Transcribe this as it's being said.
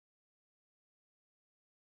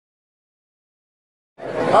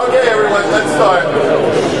Okay, everyone, let's start.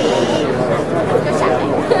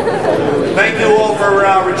 Thank you all for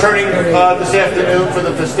returning this afternoon for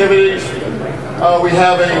the festivities. We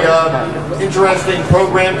have a interesting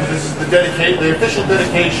program because this is the official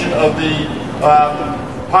dedication of the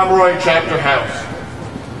Pomeroy Chapter House.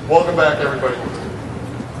 Welcome back, everybody.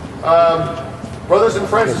 Brothers and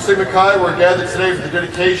friends of Sigma Chi, we're gathered today for the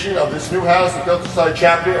dedication of this new house, the Delta Psi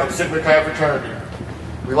chapter of Sigma Chi fraternity.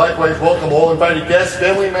 We likewise welcome all invited guests,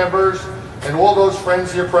 family members, and all those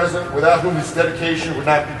friends here present without whom this dedication would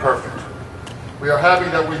not be perfect. We are happy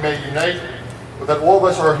that we may unite, that all of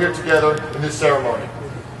us are here together in this ceremony.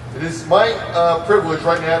 It is my privilege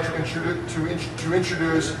right now to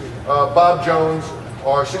introduce Bob Jones,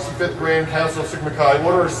 our 65th Grand Council of Sigma Chi,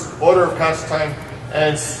 Order of Constantine,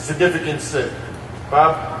 and Significant Sig.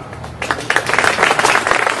 Bob?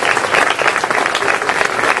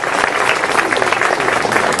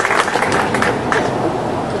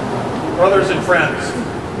 Brothers and friends,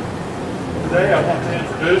 today I want to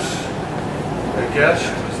introduce a guest,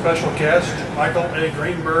 a special guest, Michael A.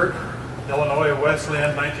 Greenberg, Illinois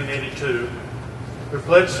Wesleyan, 1982, who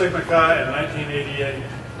pledged Sigma Chi in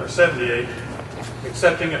 1978,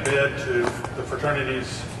 accepting a bid to the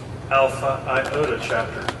fraternity's Alpha Iota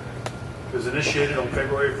chapter. It was initiated on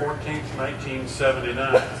February 14,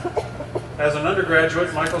 1979. As an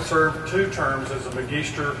undergraduate, Michael served 2 terms as a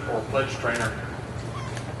Magister or pledge trainer.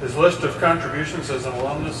 His list of contributions as an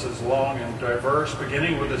alumnus is long and diverse,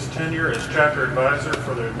 beginning with his tenure as chapter advisor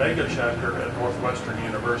for the Omega chapter at Northwestern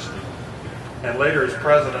University, and later as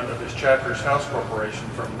president of his chapter's House Corporation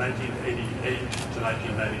from 1988 to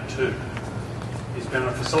 1992. He's been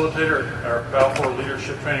a facilitator at our Balfour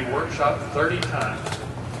Leadership Training Workshop 30 times,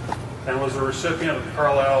 and was a recipient of the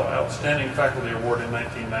Carlisle Outstanding Faculty Award in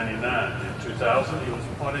 1999. In 2000, he was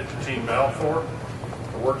appointed to Team Balfour,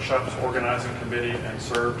 the workshop's organizing committee, and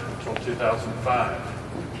served until 2005.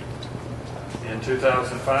 In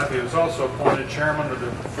 2005, he was also appointed chairman of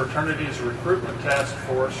the fraternity's recruitment task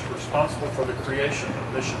force responsible for the creation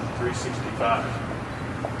of Mission 365,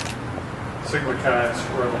 Sigma Chi's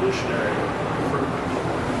revolutionary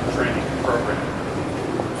recruitment training program.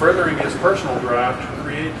 Furthering his personal drive to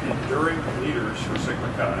create enduring leaders for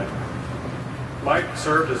Sigma Chi, Mike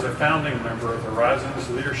served as a founding member of Horizon's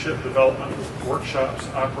Leadership Development Workshops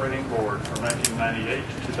Operating Board from 1998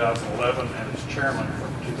 to 2011 and as chairman from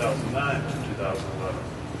 2009 to 2011.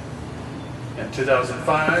 In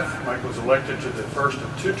 2005, Mike was elected to the first of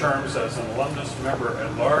 2 terms as an alumnus member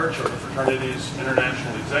at large of the fraternity's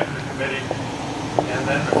International Executive Committee, and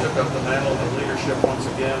then took up the mantle of leadership once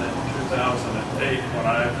again in 2008 when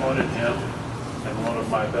I appointed him, and one of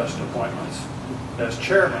my best appointments, as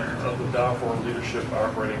chairman of the Balfour Leadership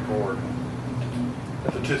Operating Board.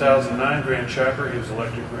 At the 2009 Grand Chapter, he was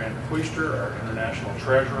elected Grand Quaestor, our International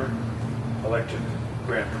Treasurer, elected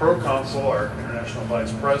Grand Proconsul, our International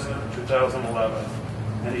Vice President in 2011,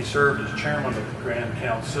 and he served as chairman of the Grand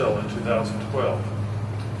Council in 2012.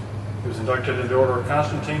 He was inducted into the Order of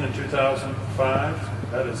Constantine in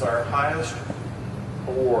 2005. That is our highest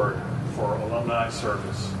award for alumni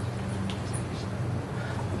service.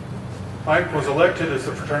 Mike was elected as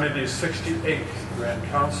the fraternity's 68th Grand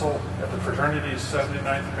Council at the fraternity's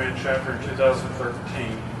 79th Grand Chapter in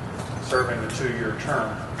 2013, serving a 2-year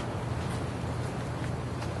term.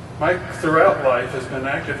 Mike, throughout life, has been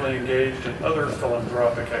actively engaged in other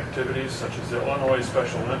philanthropic activities such as the Illinois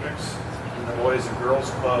Special Olympics, and the Boys and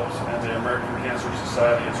Girls Clubs, and the American Cancer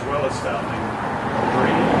Society, as well as founding the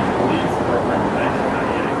Dream Relief Program in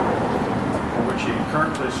 1998, for which he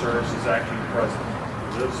currently serves as acting president.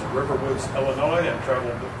 He lives in Riverwoods, Illinois, and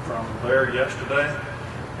traveled from there yesterday.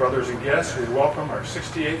 Brothers and guests, we welcome our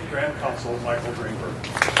 68th Grand Consul, Michael Greenberg.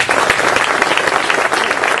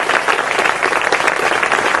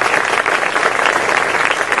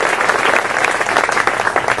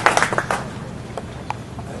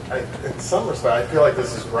 In some respect, I feel like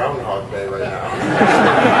this is Groundhog Day right now.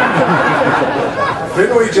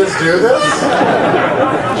 Didn't we just do this?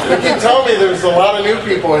 They keep telling me there's a lot of new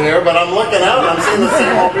people here, but I'm looking out and I'm seeing the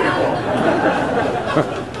same old people.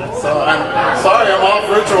 So I'm sorry, I'm off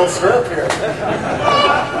ritual script here.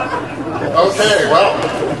 Okay, well,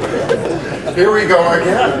 here we go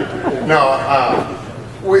again. No,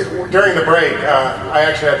 during the break, I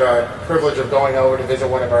actually had the privilege of going over to visit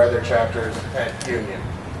one of our other chapters at Union.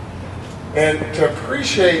 And to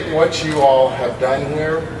appreciate what you all have done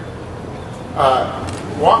here,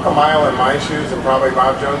 walk a mile in my shoes and probably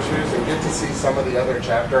Bob Jones' shoes and get to see some of the other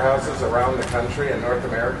chapter houses around the country in North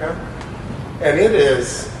America. And it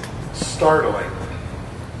is startling,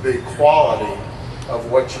 the quality of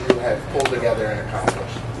what you have pulled together and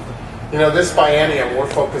accomplished. You know, this biennium,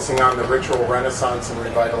 we're focusing on the ritual renaissance and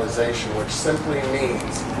revitalization, which simply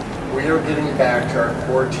means we are getting back to our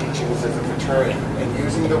core teachings as a fraternity and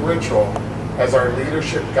using the ritual as our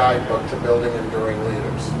leadership guidebook to building enduring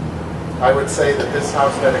leaders. I would say that this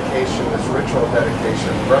house dedication, this ritual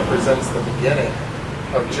dedication, represents the beginning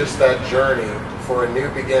of just that journey for a new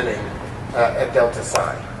beginning at Delta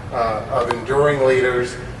Psi, of enduring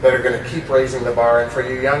leaders that are going to keep raising the bar. And for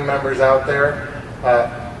you young members out there,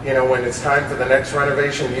 you know, when it's time for the next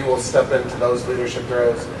renovation, you will step into those leadership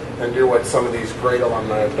roles and do what some of these great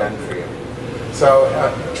alumni have done for you. So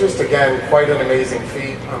just again, quite an amazing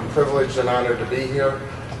feat. I'm privileged and honored to be here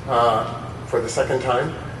for the second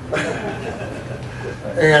time.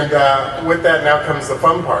 And with that now comes the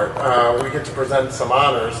fun part. We get to present some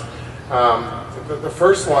honors. The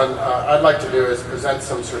first one I'd like to do is present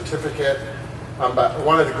some certificate. But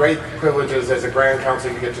one of the great privileges as a Grand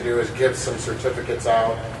Council you get to do is give some certificates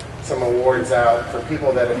out, some awards out for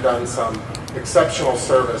people that have done some exceptional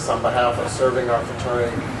service on behalf of serving our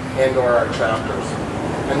fraternity and or our chapters.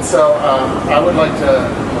 And so I would like to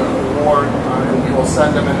award, and we will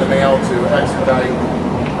send them in the mail to expedite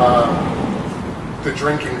the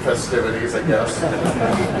drinking festivities, I guess.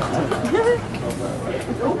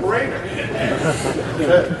 No brainer.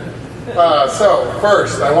 So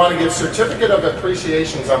first, I want to give certificate of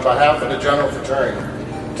appreciations on behalf of the General Fraternity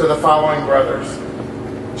to the following brothers.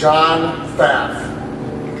 John Pfaff.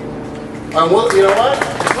 You know what?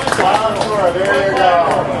 Wow, there you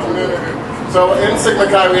go. So in Sigma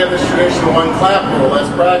Chi, we have this tradition of one clap rule. Let's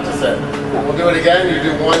practice it. We'll do it again. You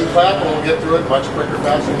do one clap, and we'll get through it much quicker,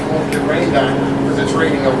 faster, and you won't get rained on because it's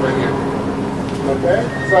raining over here. Okay?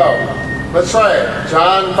 So, let's try it.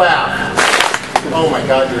 John Pfaff. Oh my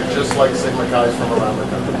God, you're just like Sigma Chi's from around the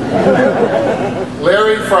country.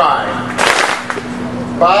 Larry Fry.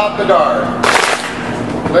 Bob Bedard.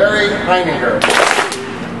 Larry Heininger.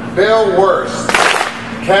 Bill Wurst.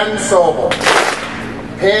 Ken Sobel.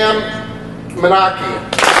 Pam Menaki,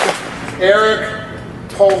 Eric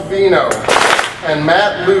Polvino, and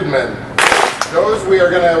Matt Ludman. Those we are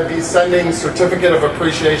going to be sending certificate of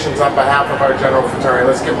appreciations on behalf of our General Fraternity.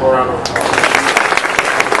 Let's give them a round of applause.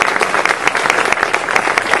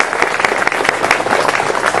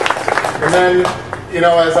 And then, you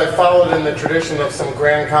know, as I followed in the tradition of some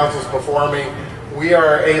Grand Councils before me, we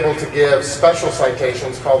are able to give special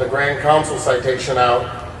citations called the Grand Council Citation out.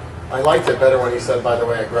 I liked it better when he said, by the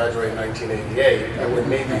way, I graduated in 1988. I wouldn't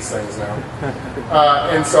need these things now.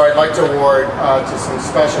 And so I'd like to award to some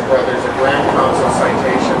special brothers a Grand Council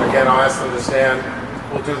citation. Again, I'll ask them to stand.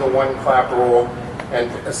 We'll do the one clap rule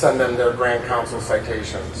and send them their Grand Council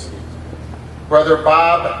citations. Brother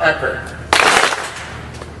Bob Eckert.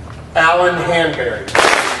 Alan Hanberry.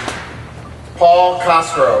 Paul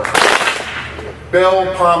Cosgrove.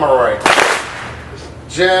 Bill Pomeroy.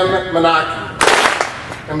 Jim Menaki.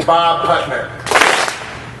 And Bob Putner.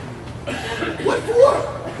 What for?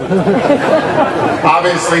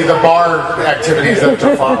 Obviously the bar activities that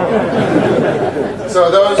to follow. So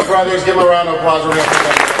those brothers, give them a round of applause.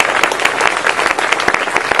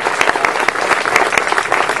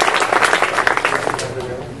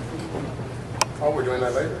 Oh, we're doing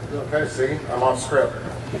that later. Okay, see, I'm off script.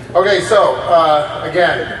 Okay, so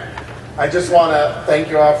again, I just want to thank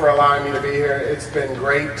you all for allowing me to be here. It's been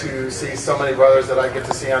great to see so many brothers that I get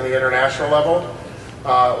to see on the international level.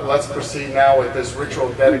 Let's proceed now with this ritual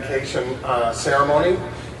dedication ceremony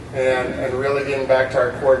and really getting back to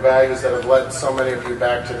our core values that have led so many of you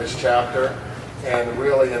back to this chapter and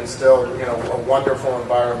really instilled, you know, a wonderful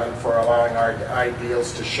environment for allowing our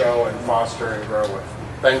ideals to show and foster and grow with.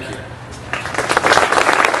 Thank you.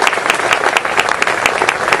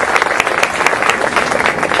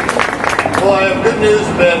 Well, I have good news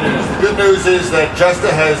and bad news. The good news is that Justa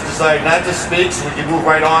has decided not to speak, so we can move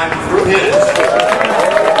right on through his. The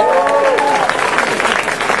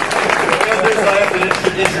bad news, I have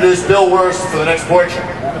to introduce Bill Wurst for the next portion.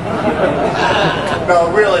 No,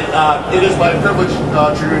 really, it is my privilege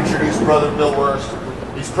to introduce Brother Bill Wurst.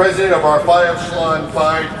 He's president of our Phi Epsilon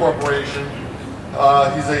Phi Corporation.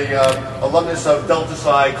 He's a alumnus of Delta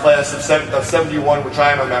Psi class of 71, which I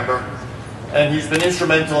am a member. And he's been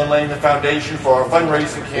instrumental in laying the foundation for our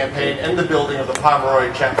fundraising campaign and the building of the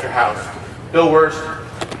Pomeroy chapter house. Bill Wurst,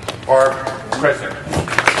 our president.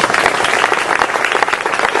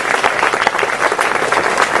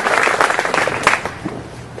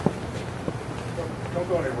 Don't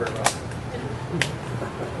go anywhere, Rob.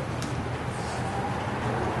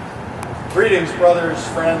 Greetings, brothers,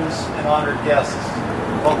 friends, and honored guests.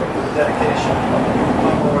 Welcome to the dedication of the new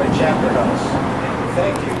Pomeroy chapter house. And we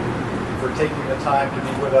thank you for taking the time to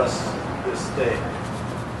be with us this day.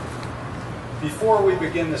 Before we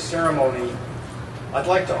begin the ceremony, I'd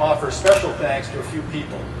like to offer special thanks to a few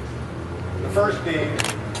people. The first being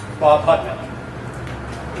Bob Hutman.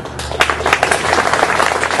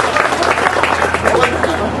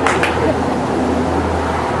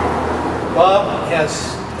 Bob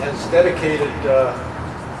has dedicated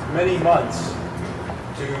many months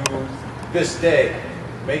to this day,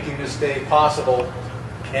 making this day possible,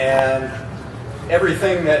 and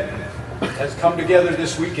everything that has come together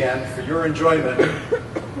this weekend for your enjoyment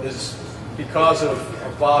is because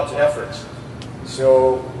of Bob's efforts.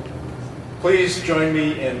 So please join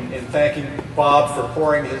me in thanking Bob for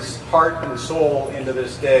pouring his heart and soul into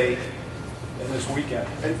this day and this weekend.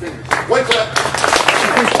 And fingers. One clap.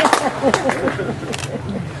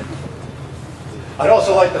 I'd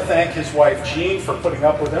also like to thank his wife Jean for putting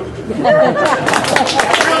up with him.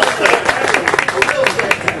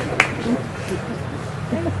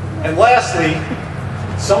 And lastly,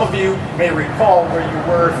 some of you may recall where you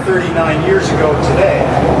were 39 years ago today.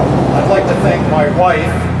 I'd like to thank my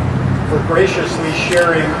wife for graciously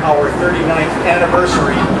sharing our 39th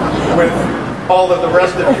anniversary with all of the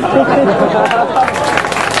rest of you.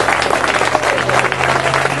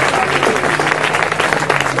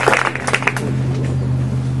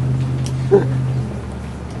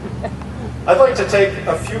 I'd like to take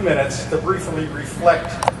a few minutes to briefly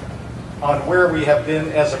reflect on where we have been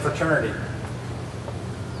as a fraternity.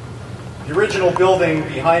 The original building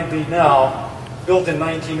behind me now, built in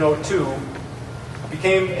 1902,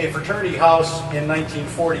 became a fraternity house in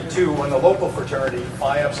 1942 when the local fraternity,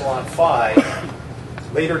 Phi Epsilon Phi,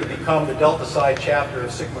 later to become the Delta Psi chapter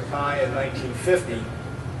of Sigma Chi in 1950,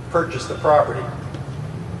 purchased the property.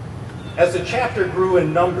 As the chapter grew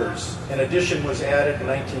in numbers, an addition was added in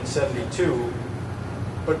 1972,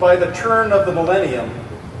 but by the turn of the millennium,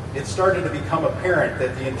 it started to become apparent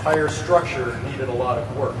that the entire structure needed a lot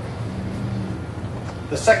of work.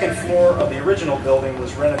 The second floor of the original building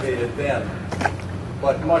was renovated then,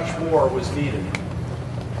 but much more was needed.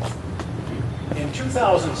 In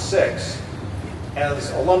 2006,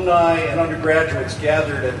 as alumni and undergraduates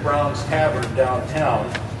gathered at Brown's Tavern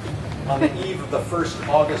downtown, on the eve of the first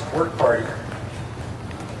August work party,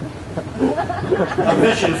 a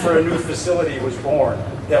vision for a new facility was born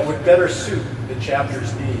that would better suit the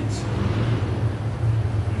chapter's needs.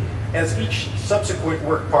 As each subsequent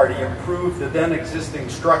work party improved the then existing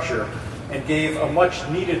structure and gave a much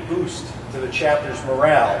needed boost to the chapter's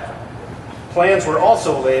morale, plans were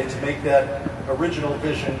also laid to make that original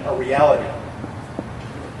vision a reality.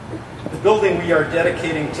 The building we are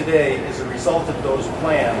dedicating today is a result of those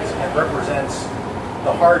plans and represents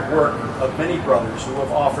the hard work of many brothers who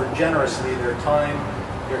have offered generously their time,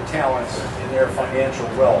 their talents, and their financial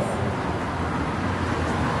wealth.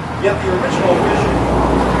 Yet the original vision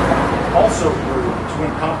also grew to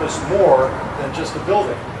encompass more than just a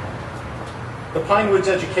building. The Pinewoods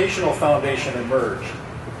Educational Foundation emerged,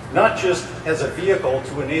 not just as a vehicle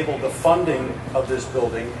to enable the funding of this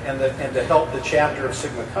building and to help the chapter of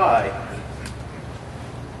Sigma Chi,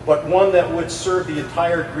 but one that would serve the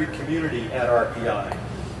entire Greek community at RPI.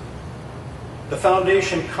 The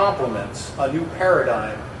foundation complements a new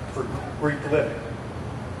paradigm for Greek living.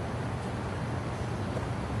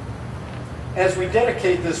 As we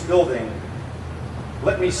dedicate this building,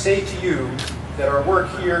 let me say to you that our work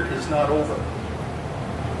here is not over.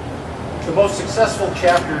 The most successful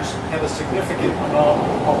chapters have a significant amount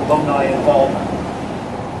of alumni involvement.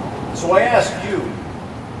 So I ask you,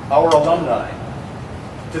 our alumni,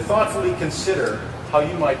 to thoughtfully consider how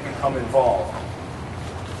you might become involved.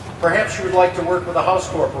 Perhaps you would like to work with a house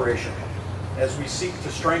corporation as we seek to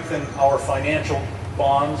strengthen our financial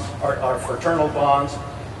bonds, our fraternal bonds,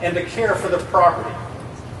 and to care for the property.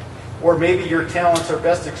 Or maybe your talents are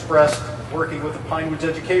best expressed working with the Pinewoods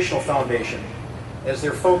Educational Foundation as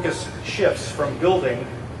their focus shifts from building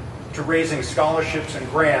to raising scholarships and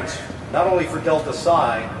grants, not only for Delta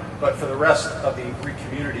Psi, but for the rest of the Greek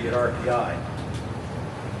community at RPI.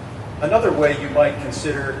 Another way you might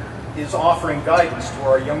consider is offering guidance to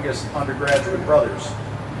our youngest undergraduate brothers.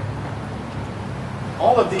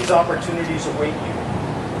 All of these opportunities await you,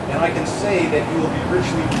 and I can say that you will be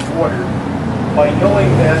richly rewarded by knowing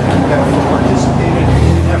that you have participated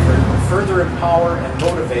in an effort to further empower and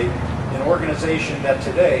motivate an organization that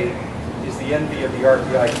today is the envy of the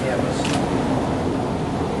RPI campus.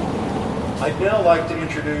 I'd now like to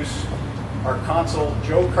introduce our consul,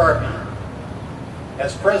 Joe Carpy.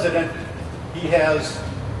 As president, he has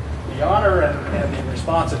the honor and the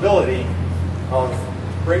responsibility of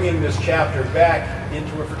bringing this chapter back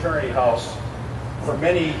into a fraternity house. For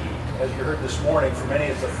many, as you heard this morning, for many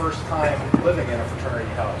it's the first time living in a fraternity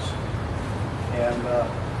house. And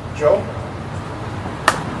Joe,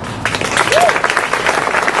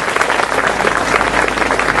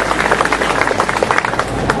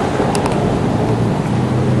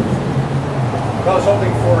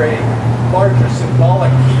 hoping for a larger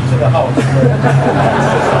symbolic key to the house.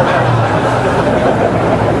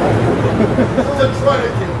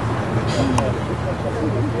 Electronic key.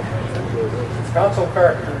 Council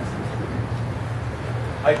Carpenter,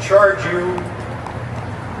 I charge you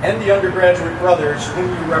and the undergraduate brothers whom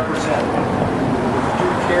you represent with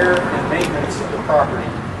due care and maintenance of the property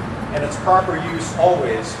and its proper use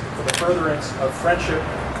always for the furtherance of friendship,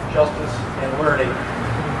 justice, and learning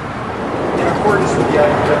in accordance with the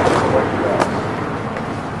ideals of what you are.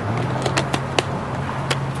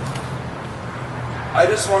 I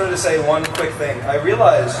just wanted to say one quick thing. I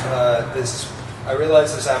realized this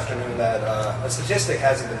afternoon that a statistic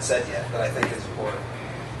hasn't been said yet that I think is important.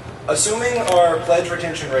 Assuming our pledge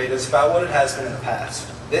retention rate is about what it has been in the past,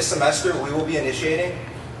 this semester we will be initiating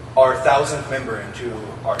our 1,000th member into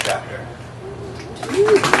our chapter.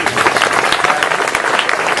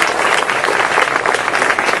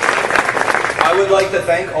 I would like to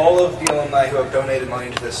thank all of the alumni who have donated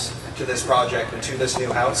money to this project and to this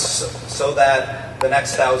new house so that the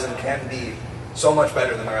next 1,000 can be so much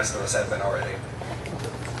better than the rest of us have been already.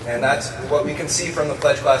 And that's what we can see from the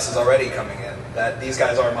pledge classes already coming in, that these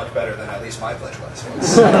guys are much better than at least my pledge class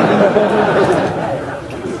was.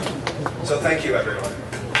 So thank you, everyone.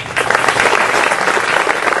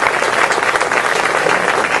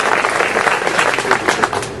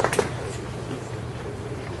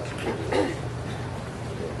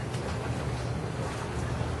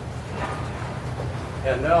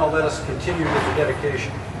 And now let us continue with the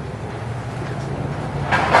dedication.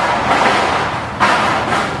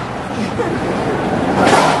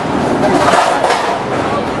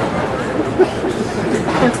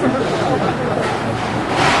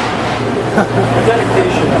 The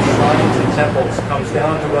dedication of shrines and temples comes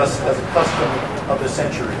down to us as a custom of the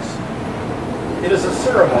centuries. It is a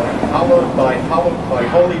ceremony hallowed by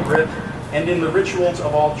Holy Writ and in the rituals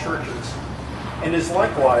of all churches, and is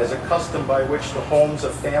likewise a custom by which the homes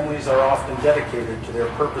of families are often dedicated to their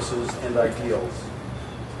purposes and ideals.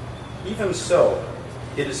 Even so,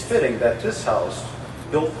 it is fitting that this house,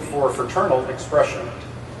 built for fraternal expression,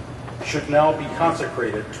 should now be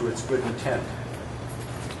consecrated to its good intent.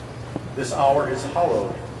 This hour is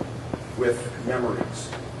hallowed with memories.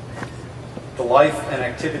 The life and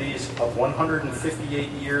activities of 158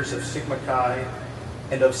 years of Sigma Chi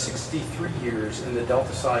and of 63 years in the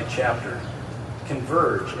Delta Psi chapter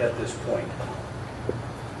converge at this point.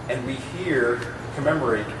 And we here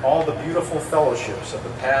commemorate all the beautiful fellowships of the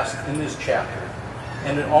past in this chapter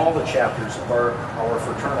and in all the chapters of our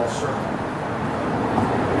fraternal circle.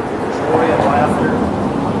 Joy and laughter,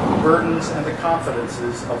 burdens and the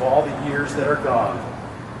confidences of all the years that are gone,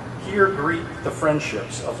 here greet the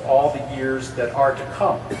friendships of all the years that are to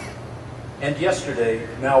come, and yesterday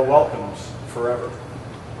now welcomes forever.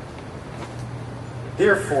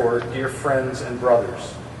 Therefore, dear friends and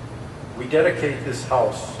brothers, we dedicate this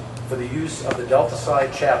house for the use of the Delta Psi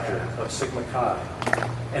chapter of Sigma Chi,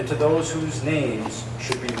 and to those whose names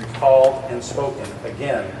should be recalled and spoken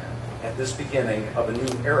again at this beginning of a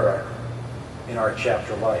new era in our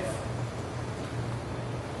chapter life.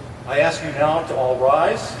 I ask you now to all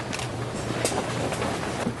rise.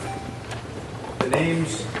 The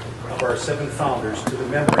names of our 7 founders to the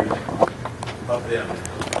memory of them.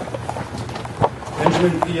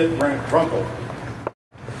 Benjamin Piet Runkle,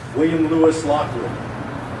 William Lewis Lockwood,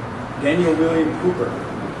 Daniel William Cooper,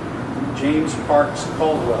 James Parks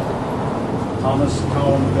Caldwell, Thomas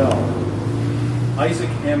Cowan Bell,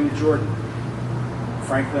 Isaac M. Jordan,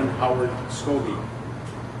 Franklin Howard Scobie.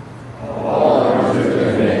 All are to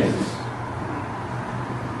their names.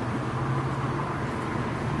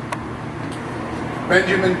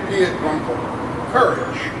 Benjamin Piet Runkle,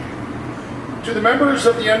 courage. To the members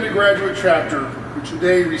of the undergraduate chapter who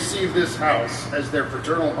today receive this house as their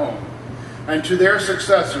fraternal home, and to their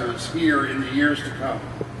successors here in the years to come,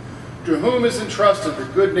 to whom is entrusted the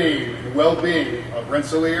good name and well-being of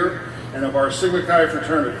Rensselaer and of our Sigma Chi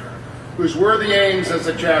fraternity, whose worthy aims as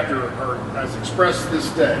a chapter are as expressed this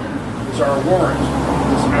day, is our warrant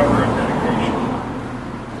this hour of dedication.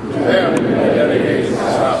 To them, I dedicate this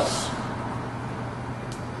house.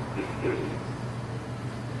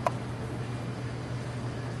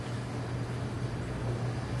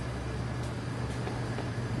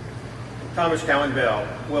 Thomas Cowan Bell,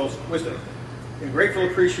 wisdom. In grateful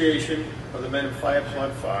appreciation of the men of Phi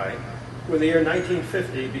Epsilon Phi, who in the year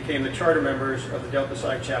 1950 became the charter members of the Delta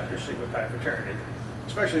Psi chapter Sigma Chi fraternity,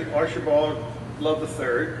 especially Archibald Love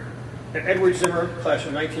III and Edward Zimmer, class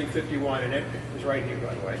of 1951, and Ed is right here,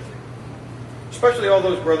 by the way. Especially all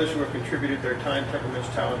those brothers who have contributed their time, temperaments,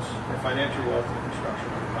 talents, and financial wealth to the construction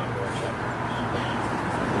of the Pomeroy chapter.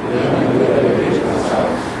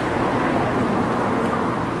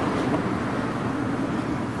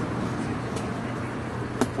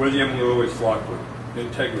 William Lewis Lockwood,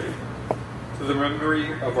 integrity. To the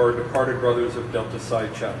memory of our departed brothers of Delta Psi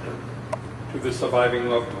Chapter, to the surviving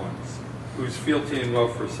loved ones, whose fealty and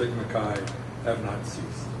love for Sigma Chi have not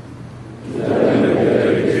ceased.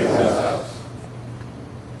 Dedicate this house.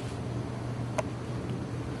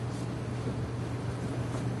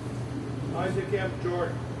 Isaac M.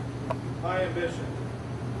 Jordan, high ambition.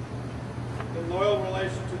 In loyal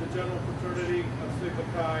relation to the general fraternity of Sigma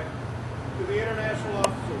Chi, to the international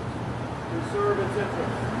officers who serve its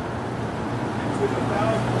interests, and to the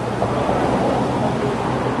thousands of brothers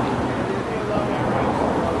and Indian loving ranks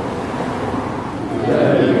of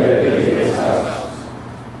Dedicate this house.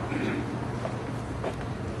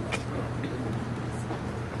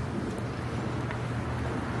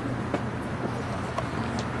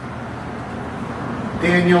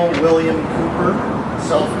 Daniel William Cooper,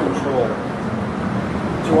 self-control.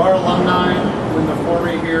 To our alumni who in the former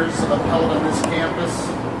years have upheld on this campus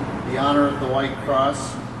the honor of the White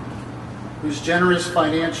Cross, whose generous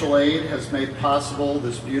financial aid has made possible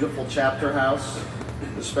this beautiful chapter house,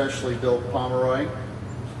 especially Bill Pomeroy.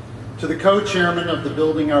 To the co-chairman of the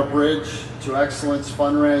Building Our Bridge to Excellence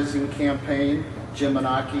fundraising campaign, Jim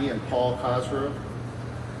Menaki and Paul Cosgrove.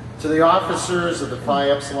 To the officers of the Phi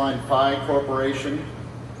Epsilon Phi Corporation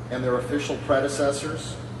and their official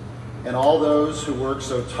predecessors, and all those who work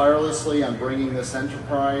so tirelessly on bringing this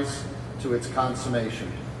enterprise to its consummation.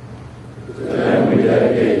 To them we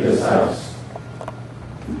dedicate this house.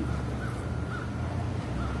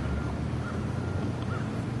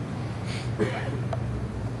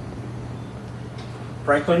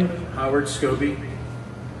 Franklin Howard Scobie,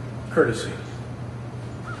 courtesy.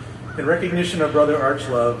 In recognition of Brother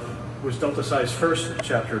Archlove, was Delta Psi's first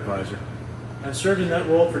chapter advisor and served in that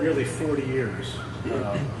role for nearly 40 years. He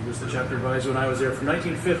was the chapter advisor when I was there from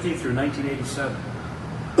 1950 through 1987.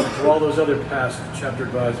 And to all those other past chapter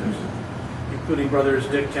advisors, including brothers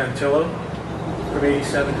Dick Tantillo from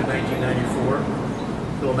 87 to 1994,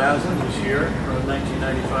 Bill Maslin, who's here from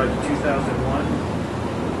 1995 to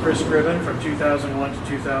 2001, Chris Gribben from 2001 to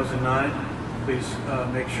 2009. Please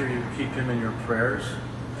make sure you keep him in your prayers.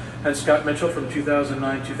 And Scott Mitchell from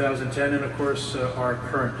 2009-2010, and of course our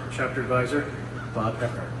current chapter advisor, Bob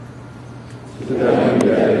Eckhart. To them we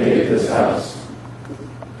dedicate this house.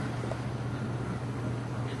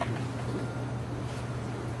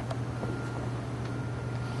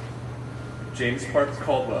 James Parks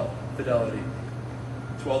Caldwell, Fidelity.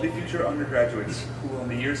 To all the future undergraduates who will in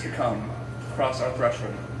the years to come cross our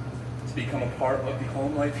threshold to become a part of the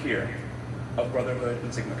home life here of Brotherhood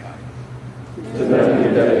and Sigma Chi. To them we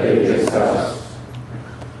dedicate this house.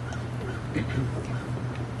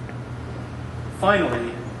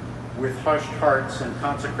 Finally, with hushed hearts and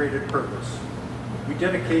consecrated purpose, we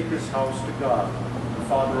dedicate this house to God, the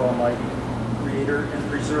Father Almighty, Creator and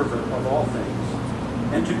Preserver of all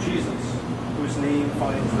things, and to Jesus, whose name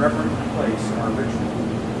finds reverent place in our ritual,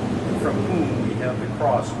 and from whom we have the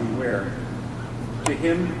cross we wear. To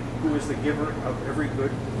him who is the giver of every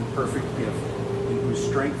good and perfect gift, in whose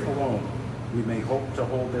strength alone we may hope to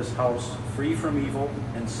hold this house free from evil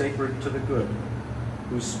and sacred to the good,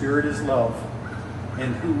 whose spirit is love,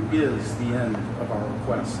 and who is the end of our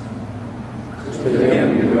quest. To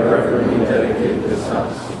him we reverently dedicate this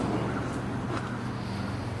house.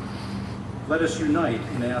 Let us unite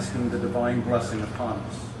in asking the divine blessing upon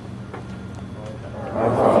us.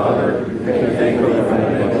 Our Father, we thank thee for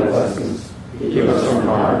many blessings. Keep us from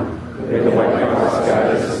harm. May the White Cross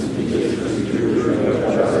guide us and teach us the true truth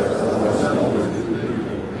of justice.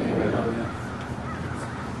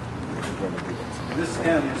 This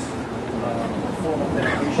ends the formal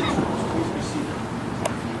dedication service. Please be seated.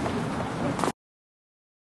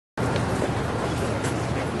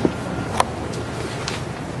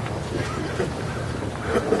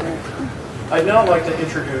 I'd now like to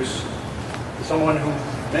introduce someone who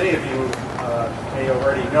many of you may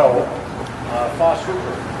already know, Foss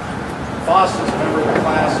Hooper. Foss is a member of the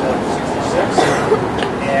class of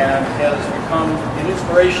 '66 and has become an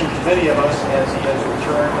inspiration to many of us as he has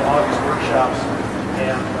returned to August workshops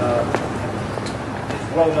and is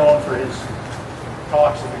well known for his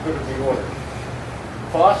talks of the good of the order.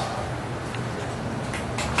 Foss?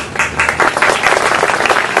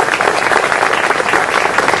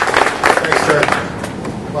 Thanks, sir.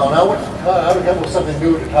 Well, now we come with something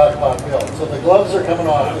new to talk about, Bill. So the gloves are coming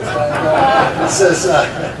off this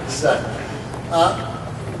time. This is,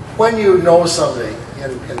 when you know somebody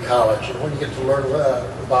in college and when you get to learn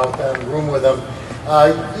about them, room with them,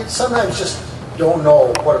 you sometimes just don't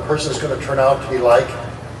know what a person is going to turn out to be like.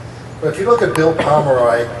 But if you look at Bill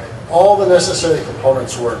Pomeroy, all the necessary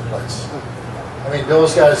components were in place. I mean,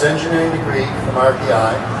 Bill's got his engineering degree from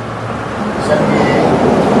RPI, his MBA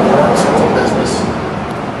in school of business,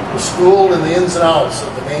 was schooled in the ins and outs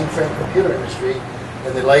of the mainframe computer industry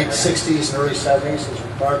in the late 60s and early 70s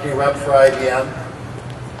as marketing rep for IBM.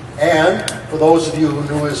 And for those of you who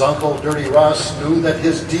knew his uncle, Dirty Russ, knew that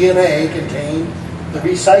his DNA contained the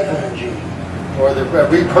recycling gene, or the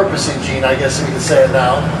repurposing gene, I guess we could say it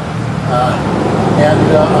now.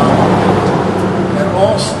 And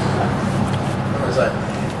also, what was that?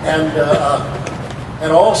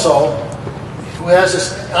 And also, who has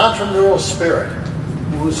this entrepreneurial spirit,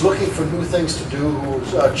 who's looking for new things to do, who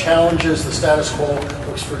challenges the status quo,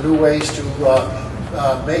 looks for new ways to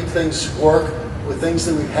make things work with things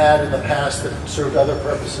that we've had in the past that served other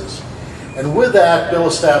purposes. And with that, Bill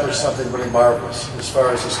established something really marvelous as far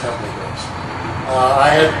as his company goes. I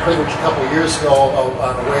had the privilege a couple of years ago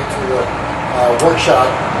on the way to a workshop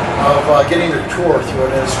of getting a tour through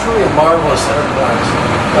it, and it's truly a marvelous enterprise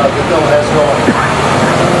that Bill has going.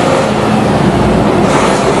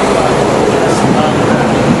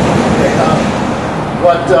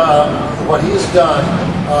 What he's done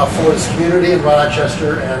for his community in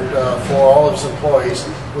Rochester and for all of his employees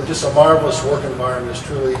with just a marvelous work environment is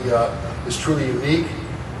truly unique.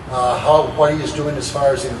 What he is doing as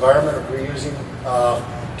far as the environment of reusing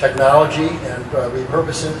technology and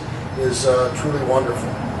repurposing is truly wonderful.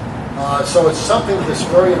 So it's something that's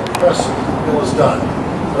very impressive that Bill has done,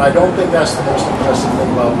 but I don't think that's the most impressive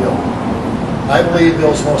thing about Bill. I believe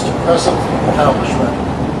Bill's most impressive accomplishment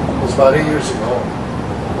was about 8 years ago,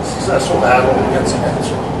 a successful battle against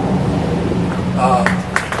cancer.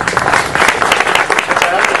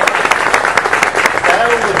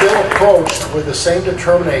 The Bill approached with the same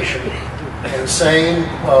determination and same,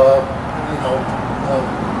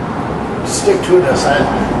 stick-to-itness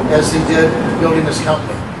as he did building his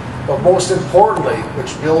company. But most importantly,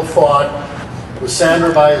 which Bill fought, with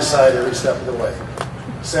Sandra by his side every step of the way.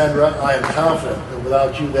 Sandra, I am confident that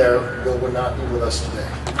without you there, Bill would not be with us today.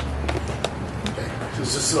 Okay.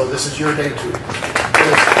 So this is your day too.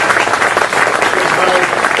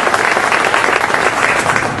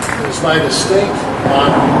 It is my distinct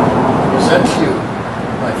honor to present to you,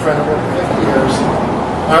 my friend of over 50 years,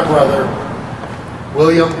 our brother,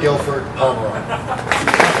 William Guilford Pomeroy.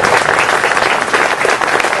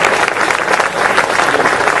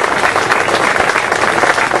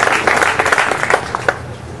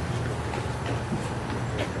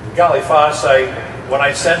 Golly, Foss, when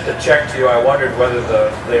I sent the check to you, I wondered whether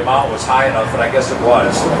the amount was high enough, and I guess it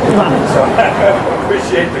was. So I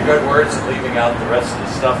appreciate the good words and leaving out the rest of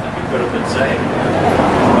the stuff that you could have been saying.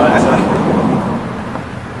 But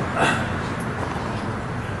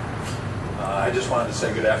I just wanted to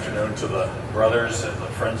say good afternoon to the brothers and the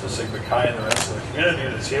friends of Sigma Chi and the rest of the community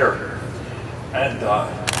that's here. And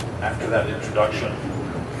after that introduction,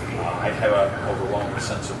 I have an overwhelming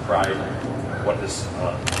sense of pride in what has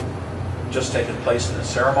just taken place in the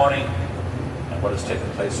ceremony and what has taken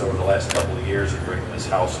place over the last couple of years in bringing this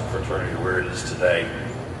house and fraternity to where it is today.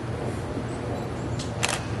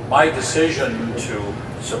 My decision to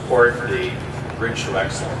support the Bridge to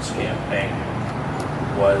Excellence campaign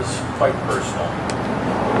was quite personal,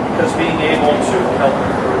 because being able to help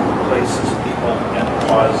improve places, people, and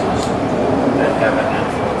causes that have an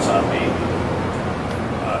influence on me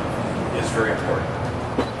is very important.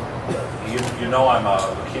 You know I'm a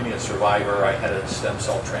leukemia survivor. I had a stem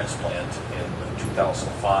cell transplant in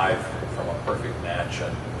 2005 from a perfect match,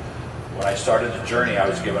 and when I started the journey, I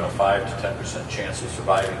was given a 5 to 10% chance of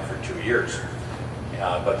surviving for 2 years.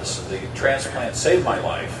 But the transplant saved my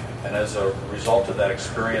life, and as a result of that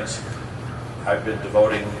experience, I've been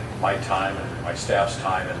devoting my time and my staff's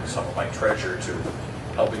time and some of my treasure to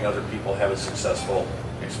helping other people have a successful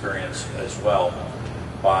experience as well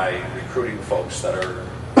by recruiting folks that are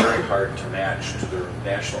very hard to match to the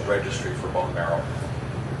National Registry for Bone Marrow,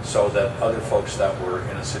 so that other folks that were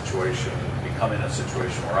in a situation, become in a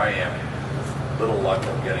situation where I am, little luck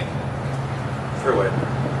of getting through it,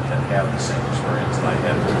 can have the same experience that I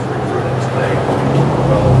had with recruiting today,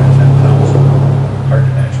 well over 10,000 hard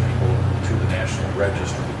to match people to the National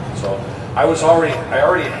Registry. So I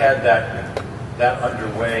already had that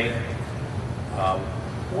underway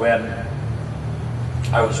when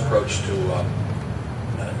I was approached to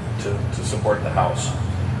support the house,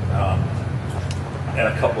 and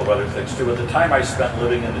a couple of other things too. At the time I spent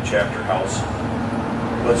living in the chapter house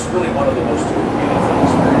was really one of the most meaningful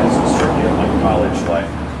experiences, certainly of my college life,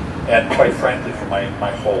 and quite frankly for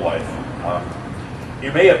my whole life.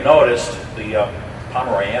 You may have noticed the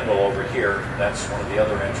Pomeroy anvil over here. That's one of the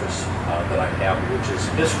other interests that I have, which is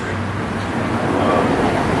history.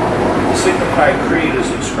 The Sigma Chi Creed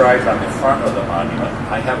is inscribed on the front of the monument,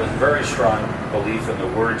 I have a very strong belief in the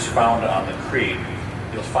words found on the creed.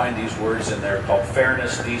 You'll find these words in there called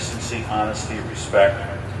fairness, decency, honesty,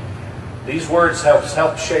 respect. These words have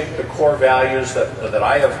helped shape the core values that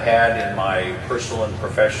I have had in my personal and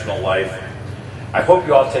professional life. I hope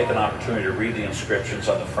you all take an opportunity to read the inscriptions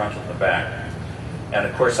on the front and the back. And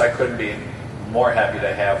of course, I couldn't be more happy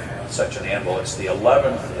to have such an anvil. It's the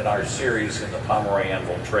 11th in our series in the Pomeroy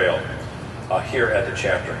Anvil Trail here at the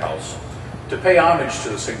chapter house. To pay homage to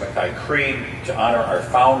the Sigma Chi Creed, to honor our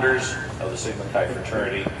founders of the Sigma Chi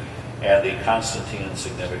fraternity, and the Constantine and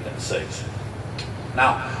Significant Sigs.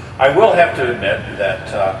 Now, I will have to admit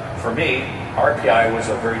that for me, RPI was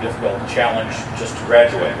a very difficult challenge just to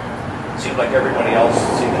graduate. It seemed like everybody else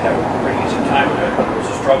seemed to have a pretty easy time of it, but it was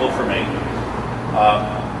a struggle for me.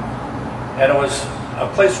 And it was a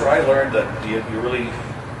place where I learned that you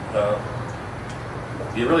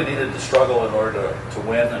really needed to struggle in order to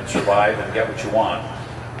win and survive and get what you want.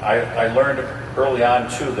 I learned early on,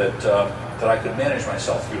 too, that I could manage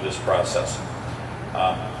myself through this process.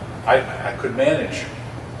 I could manage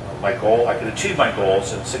my goal, I could achieve my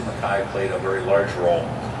goals, and Sigma Chi played a very large role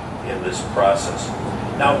in this process.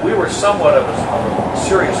 Now, we were somewhat of a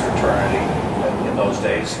serious fraternity in those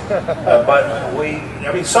days, but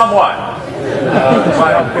somewhat.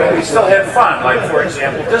 But we still had fun. Like, for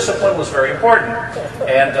example, discipline was very important,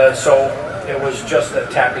 and so it was just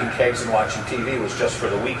that tapping kegs and watching TV was just for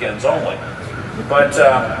the weekends only. But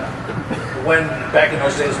when back in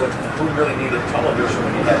those days, who really needed television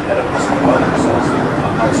when you had edibles and others as the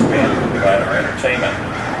house band to provide our entertainment?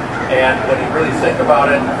 And when you really think about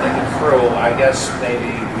it and think it through, I guess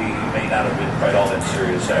maybe we may not have been quite all that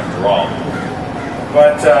serious after all.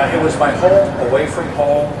 But it was my home, away from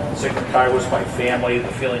home. Sigma Chi was my family.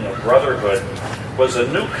 The feeling of brotherhood was a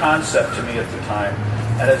new concept to me at the time,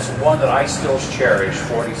 and it's one that I still cherish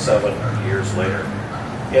 47 years later.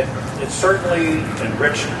 It certainly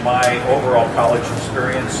enriched my overall college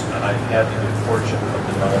experience, and I've had the good fortune of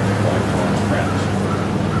developing lifelong friends.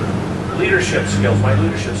 Leadership skills, my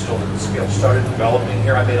leadership skills started developing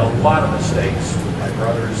here. I made a lot of mistakes with my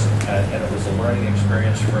brothers, and it was a learning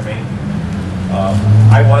experience for me.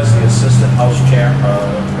 I was the assistant house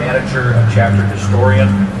manager, a chapter historian,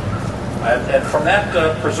 and from that,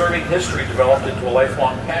 preserving history developed into a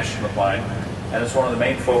lifelong passion of mine, and it's one of the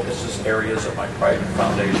main focuses areas of my private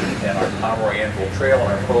foundation and our Pomeroy Anvil Trail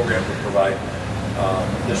and our program to provide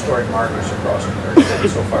historic markers across New York City.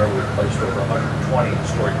 So far, we've placed over 120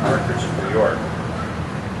 historic markers in New York.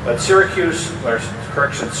 But Sigma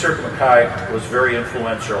Chi was very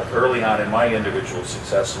influential early on in my individual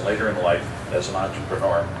success and later in life as an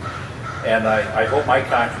entrepreneur. And I hope my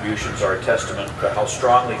contributions are a testament to how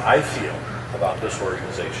strongly I feel about this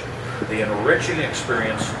organization, the enriching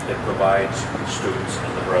experience it provides the students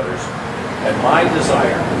and the brothers, and my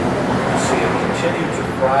desire to see it continue to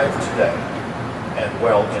thrive today and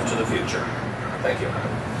well into the future. Thank you.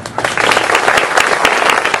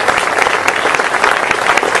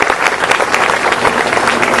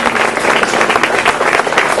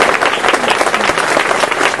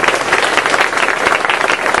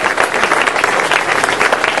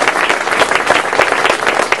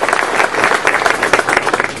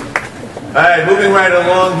 All right, moving right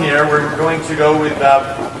along here, we're going to go with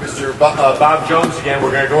Mr. Bob Jones again.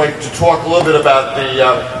 We're going to talk a little bit about the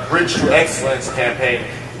Bridge to Excellence campaign.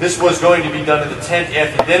 This was going to be done in the tent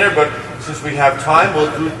after dinner, but since we have time, we'll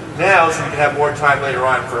do it now so we can have more time later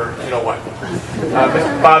on for, you know what.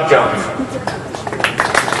 Mr. Bob Jones.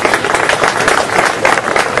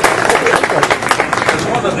 As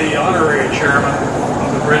one of the honorary chairman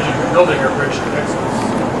of the Building Our Bridge to Excellence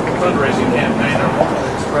fundraising campaign, I want to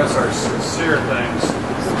express our sincere thanks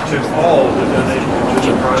to all who donated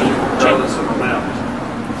to the project, regardless of amount.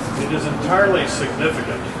 It is entirely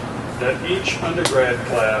significant that each undergrad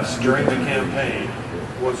class during the campaign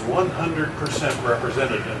was 100%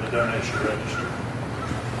 represented in the donation register.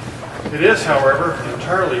 It is, however,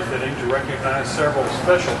 entirely fitting to recognize several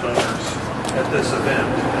special donors at this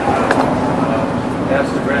event.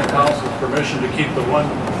 Ask the Grand Council's permission to keep the one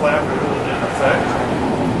clap rule in effect.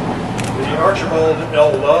 The Archibald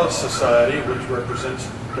L. Love Society, which represents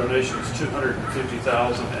donations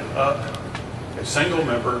 $250,000 and up, a single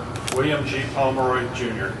member, William G. Pomeroy,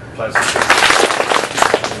 Jr., Class of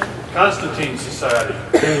Constantine Society,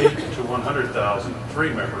 50 to 100,000,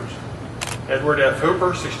 3 members. Edward F.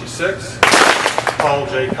 Hooper, 66. Paul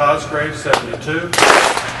J. Cosgrave, 72.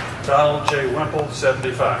 Donald J. Wemple,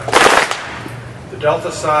 75. The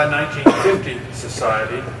Delta Psi 1950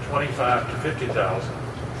 Society, 25 to 50,000.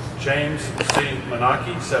 James C.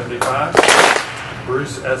 Menaki, 75.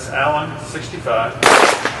 Bruce S. Allen, 65.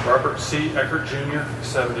 Robert C. Eckert Jr.,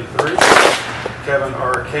 73. Kevin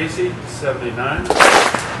R. Casey, 79.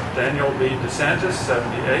 Daniel B. DeSantis,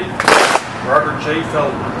 78. Robert J.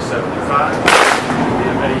 Feldman, 75.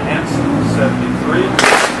 William A. Hanson, 73.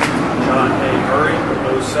 John A. Murray,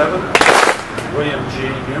 07. William G.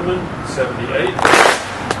 Newman, 78.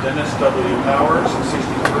 Dennis W. Powers,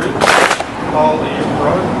 63. Paul E.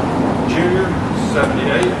 Brugg, Jr.,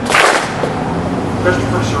 78.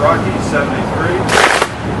 Christopher Siraki, 73.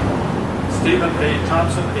 Stephen A.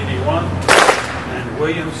 Thompson, 81. And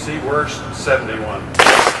William C. Worst, 71.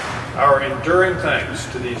 Our enduring thanks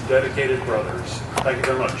to these dedicated brothers. Thank you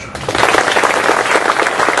very much.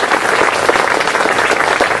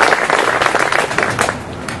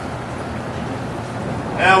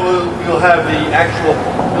 Now we'll have the actual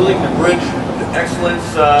Building the Bridge Excellence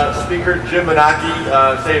speaker, Jim Menaki,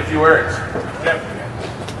 say a few words.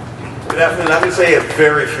 Good afternoon. I'm going to say a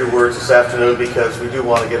very few words this afternoon because we do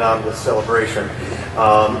want to get on with celebration.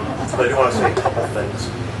 But I do want to say a couple things.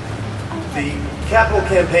 The capital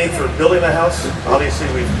campaign for building the house, obviously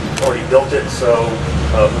we've already built it, so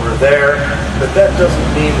we're there, but that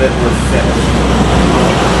doesn't mean that we're finished.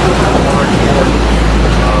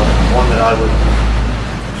 One that I would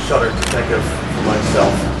shudder to think of for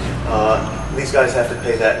myself. These guys have to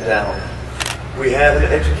pay that down. We have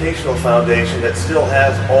an educational foundation that still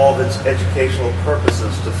has all of its educational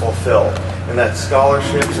purposes to fulfill, and that's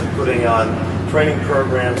scholarships and putting on training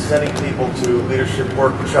programs, sending people to leadership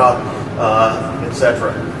workshop,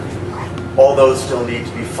 etc. All those still need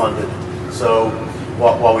to be funded. So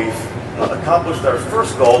while we've accomplished our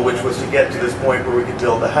first goal, which was to get to this point where we could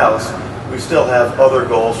build the house, we still have other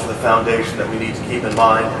goals for the foundation that we need to keep in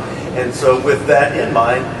mind. And so with that in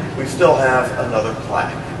mind, we still have another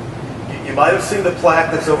plaque. You might have seen the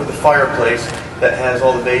plaque that's over the fireplace that has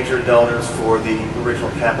all the major donors for the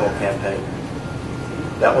original capital campaign.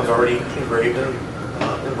 That one's already engraved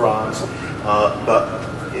in bronze.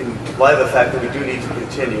 But in light of the fact that we do need to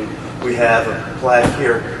continue, we have a plaque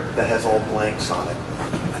here that has all blanks on it.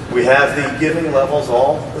 We have the giving levels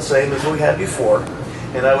all the same as we had before.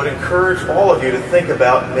 And I would encourage all of you to think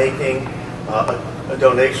about making a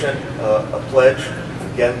donation, a pledge,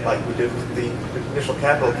 again, like we did with the initial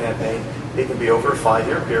capital campaign. It can be over a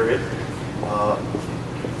 5-year period.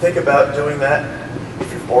 Think about doing that.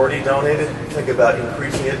 If you've already donated, think about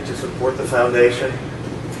increasing it to support the foundation.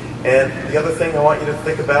 And the other thing I want you to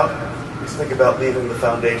think about is think about leaving the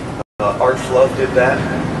foundation. Arch Love did that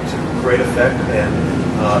to great effect, and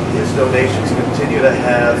his donations continue to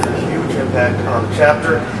have a huge impact on the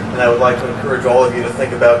chapter, and I would like to encourage all of you to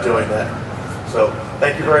think about doing that. So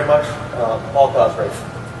thank you very much. All Cosgraves.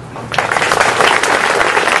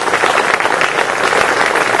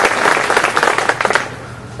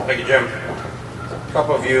 Thank you, Jim. A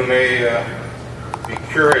couple of you may be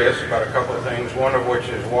curious about a couple of things, one of which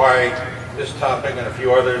is why this topic and a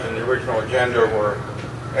few others in the original agenda were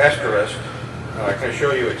asterisked. I can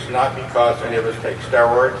assure you it's not because any of us take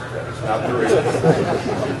steroids. That's not the reason.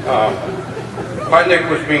 Nick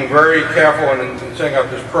was being very careful in setting up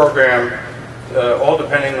this program, all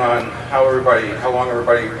depending on how long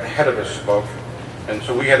everybody ahead of us spoke. And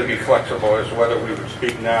so we had to be flexible as to whether we would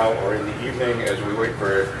speak now or in the evening as we wait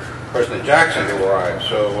for President Jackson to arrive.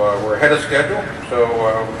 So we're ahead of schedule, so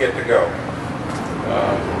we get to go.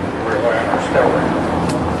 We rely on our steroid.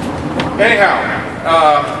 Anyhow,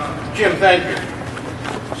 Jim, thank you.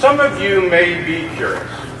 Some of you may be curious.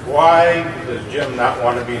 Why does Jim not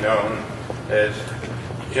want to be known as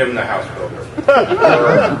Jim the House Builder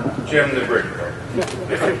or Jim the Bridge Builder?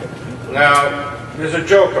 Now, there's a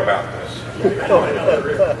joke about this.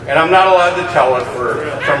 And I'm not allowed to tell it for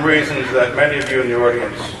some reasons that many of you in the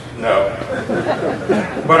audience know.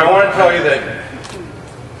 But I want to tell you that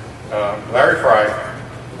Larry Fry,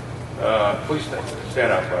 please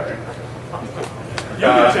stand up, Larry.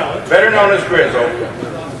 Better known as Grizzle,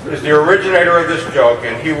 is the originator of this joke,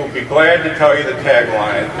 and he will be glad to tell you the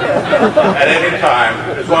tagline at any time,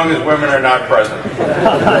 as long as women are not present.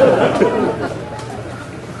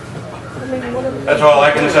 That's all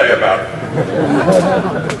I can say about it.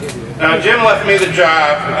 Now, Jim left me the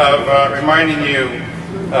job of reminding you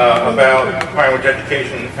about Pine Ridge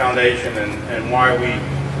Education Foundation and why we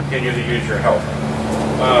continue to use your help.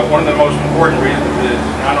 One of the most important reasons is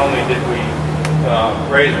not only did we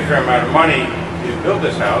raise a fair amount of money to build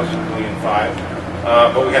this house, $1.5 million,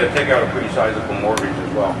 but we had to take out a pretty sizable mortgage as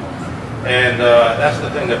well. And that's the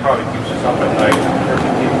thing that probably keeps us up at night, or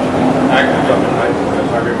keeps actors up at night, because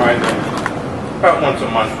I remind them about once a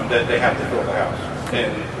month that they have to build a house.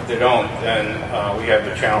 And if they don't, then we have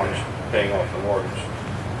the challenge of paying off the mortgage.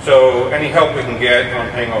 So any help we can get on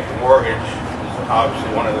paying off the mortgage is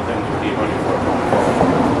obviously one of the things we need money for going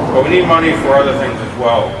forward. But we need money for other things as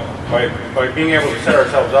well. By being able to set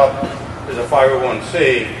ourselves up as a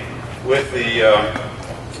 501c with the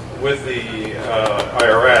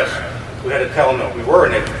IRS, we had to tell them that we were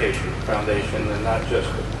an education foundation and not just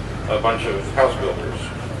a bunch of house builders.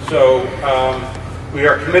 So we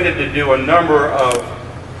are committed to do a number of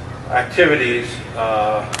activities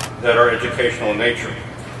that are educational in nature.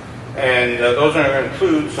 And those are going to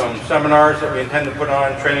include some seminars that we intend to put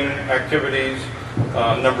on, training activities,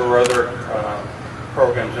 a number of other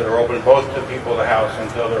programs that are open both to people of the house and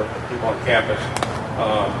to other people on campus.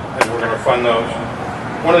 And we're going to fund those.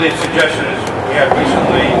 One of the suggestions we had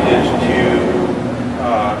recently is to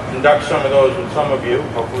conduct some of those with some of you.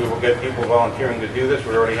 Hopefully we'll get people volunteering to do this.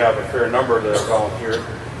 We already have a fair number that have volunteered.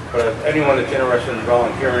 But if anyone that's interested in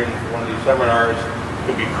volunteering for one of these seminars, it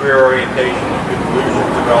could be career orientation, it could be leadership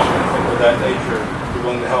development, things of that nature. If you're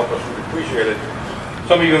willing to help us, we'd appreciate it.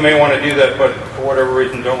 Some of you may want to do that, but for whatever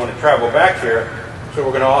reason don't want to travel back here. So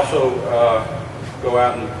we're going to also go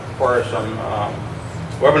out and acquire some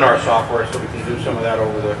webinar software so we can do some of that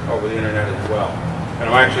over the internet as well. And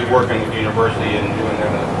I'm actually working with the university and doing that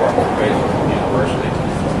in the Department of Basics with the university.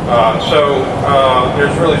 So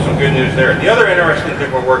there's really some good news there. The other interesting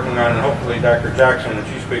thing we're working on, and hopefully Dr. Jackson, when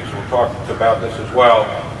she speaks, will talk about this as well,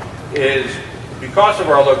 is because of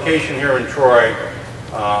our location here in Troy,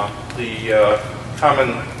 the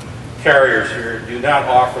common carriers here do not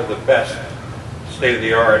offer the best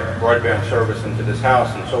state-of-the-art broadband service into this house.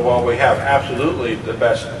 And so while we have absolutely the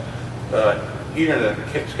best Ethernet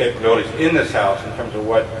capabilities in this house in terms of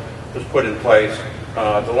what was put in place,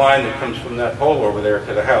 the line that comes from that pole over there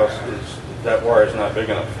to the house, that wire is not big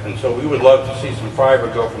enough. And so we would love to see some fiber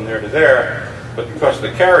go from there to there, but because of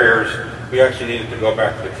the carriers, we actually needed to go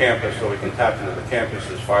back to the campus so we can tap into the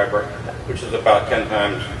campus's fiber, which is about 10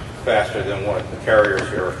 times faster than what the carriers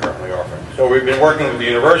here are currently offering. So we've been working with the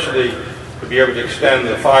university to be able to extend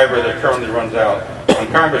the fiber that currently runs out on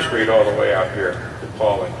Congress Street all the way out here to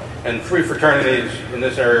Pauling. And 3 fraternities in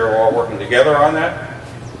this area are all working together on that.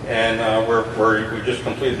 And we just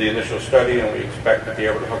completed the initial study, and we expect to be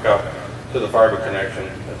able to hook up to the fiber connection.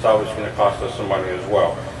 It's obviously going to cost us some money as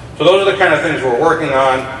well. So those are the kind of things we're working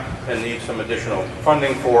on and need some additional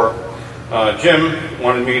funding for. Jim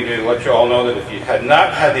wanted me to let you all know that if you had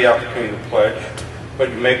not had the opportunity to pledge,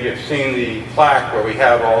 but maybe you've seen the plaque where we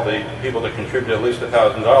have all the people that contribute at least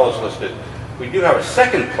 $1,000 listed, we do have a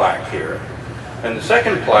second plaque here. And the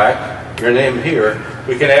second plaque, your name here,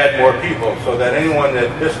 we can add more people so that anyone that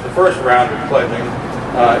missed the first round of pledging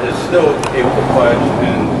is still able to pledge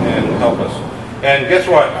and help us. And guess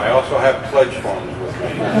what? I also have pledge forms with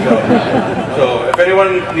me. So if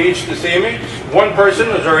anyone needs to see me, one person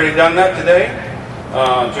has already done that today.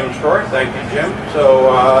 Jim Story, thank you, Jim. So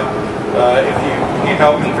if you need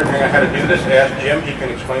help in figuring out how to do this, ask Jim. He can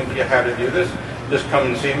explain to you how to do this. Just come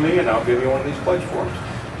and see me, and I'll give you one of these pledge forms.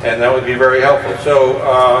 And that would be very helpful. So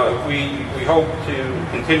we hope to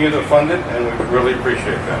continue to fund it, and we would really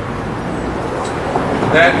appreciate that.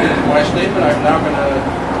 That is my statement. I'm now going to,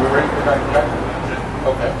 we're ready for Dr. Jackson?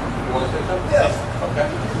 Okay. You want to say something? Yes. Okay.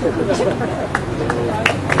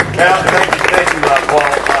 Now, thank you, Paul.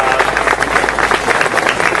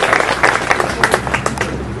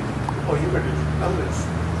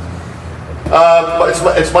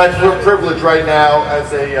 It's my privilege right now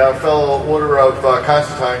as a fellow Order of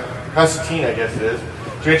Constantine, I guess it is,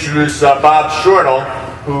 to introduce Bob Shortle,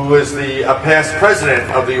 who is the past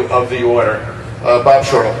president of the Order. Bob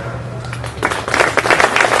Shortle.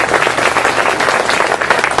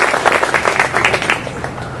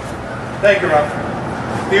 Thank you, Rob.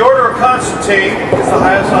 The Order of Constantine is the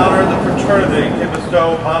highest honor the fraternity can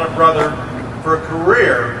bestow upon a brother for a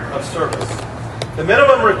career of service. The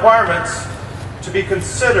minimum requirements to be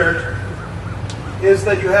considered is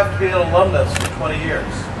that you have to be an alumnus for 20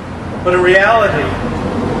 years. But in reality,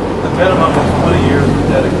 the minimum is 20 years of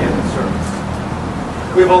dedicated service.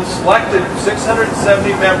 We've selected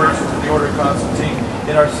 670 members to the Order of Constantine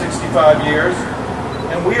in our 65 years,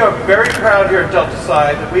 and we are very proud here at Delta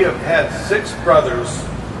Psi that we have had 6 brothers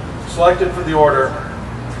selected for the Order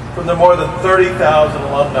from the more than 30,000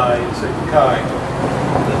 alumni in Sigma Chi,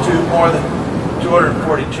 the more than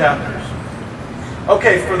 240 chapters.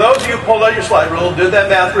 Okay, for those of you who pulled out your slide rule, did that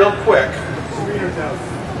math real quick.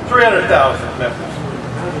 300,000 members.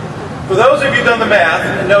 For those of you who done the math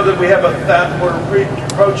and know that we're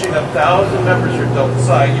approaching 1,000 members here at Delta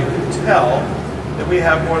Psi, you can tell that we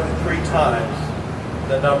have more than 3 times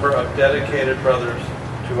the number of dedicated brothers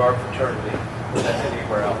to our fraternity than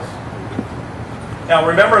anywhere else. Now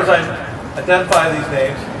remember, as I Identify these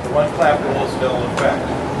names. The one clap rule is still in effect.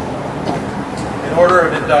 In order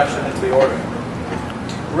of induction into the order.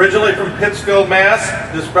 Originally from Pittsfield, Mass.,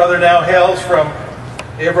 this brother now hails from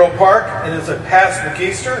Averill Park and is a past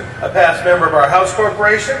McKeester, a past member of our House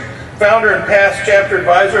Corporation, founder and past chapter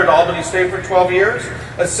advisor at Albany State for 12 years,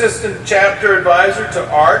 assistant chapter advisor to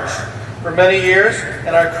Arch for many years,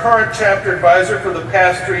 and our current chapter advisor for the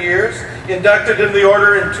past 3 years. Inducted in the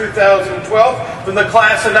order in 2012 from the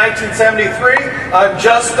class of 1973, I'm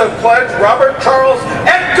just a pledge, Robert Charles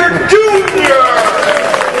Edgar Jr.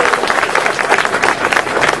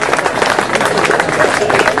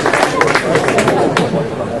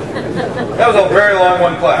 That was a very long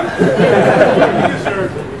one clap.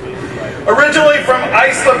 Originally from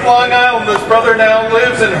Islip, Long Island, this brother now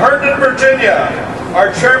lives in Herndon, Virginia.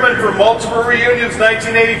 Our chairman for multiple reunions,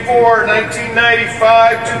 1984,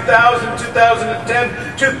 1995, 2000,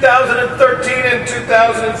 2010, 2013, and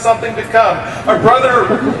 2000 and something to come. Our brother,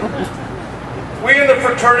 we in the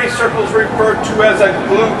fraternity circles refer to as a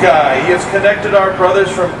glue guy. He has connected our brothers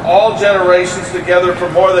from all generations together for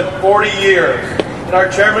more than 40 years. And our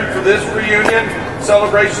chairman for this reunion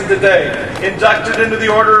celebration today, inducted into the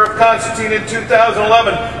Order of Constantine in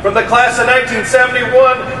 2011 from the class of 1971,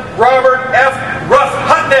 Robert F. Ruff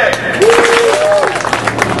Hutnick.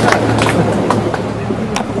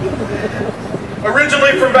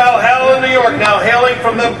 Originally from Valhalla, New York, now hailing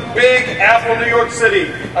from the Big Apple, New York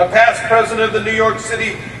City, a past president of the New York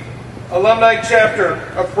City Alumni Chapter,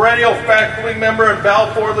 a perennial faculty member at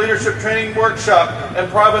Balfour Leadership Training Workshop and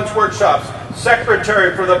Province Workshops,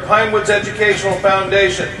 secretary for the Pinewoods Educational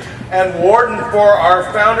Foundation, and warden for our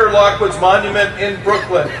founder Lockwood's Monument in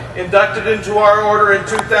Brooklyn, inducted into our order in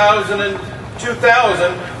 2000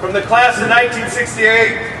 from the class of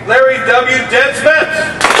 1968, Larry W. Dead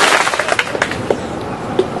Spence.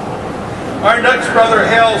 Our next brother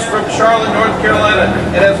hails from Charlotte, North Carolina,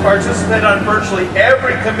 and has participated on virtually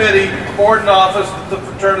every committee, board, and office that the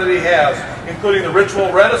fraternity has, including the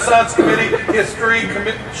Ritual Renaissance Committee, History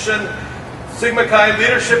Commission, Sigma Chi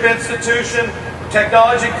Leadership Institution,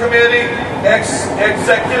 Technology Committee,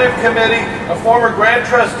 Executive Committee, a former Grand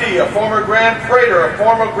Trustee, a former Grand Praetor, a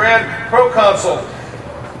former Grand Proconsul,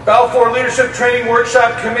 Balfour Leadership Training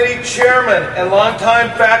Workshop Committee Chairman and longtime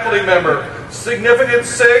faculty member, significant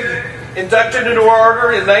SIG, inducted into our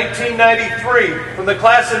order in 1993 from the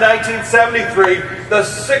class of 1973, the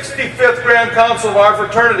 65th Grand Council of our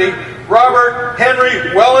fraternity, Robert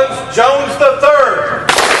Henry Wellens Jones III.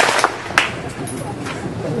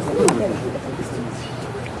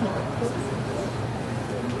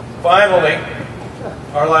 Finally,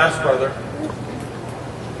 our last brother,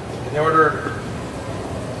 in order,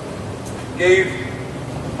 gave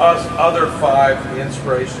us other five the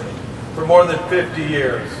inspiration for more than 50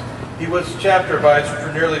 years. He was chapter advisor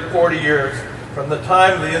for nearly 40 years, from the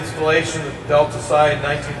time of the installation of Delta Psi in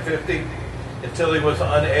 1950 until he was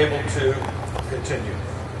unable to continue.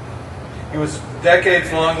 He was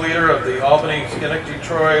decades-long leader of the Albany, Schenectady,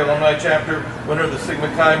 Troy Alumni Chapter, winner of the Sigma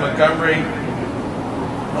Chi Montgomery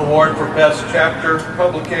Award for Best Chapter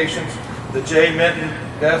Publications, the J. Minton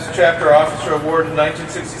Best Chapter Officer Award in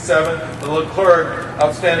 1967, the Leclerc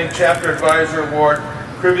Outstanding Chapter Advisor Award,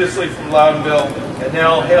 previously from Loudonville, and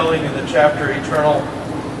now hailing in the chapter Eternal,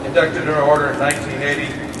 inducted in order in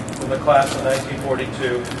 1980 from the class of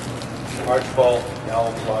 1942, Archibald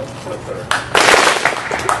L. Blood III.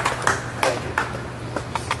 Thank you.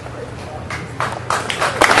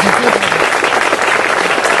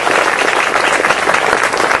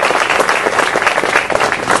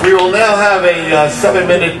 We will now have a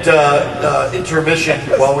 7-minute intermission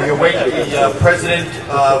while we await the president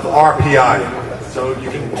of RPI. So you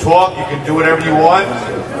can talk, you can do whatever you want.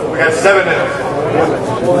 We have 7 minutes.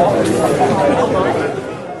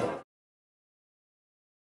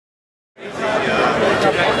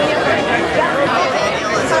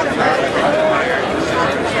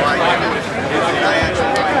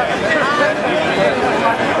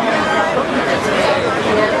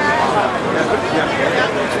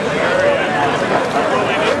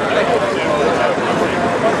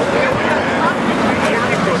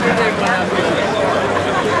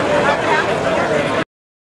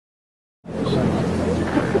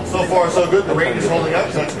 So far, so good. The rain is holding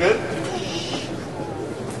up, so that's good.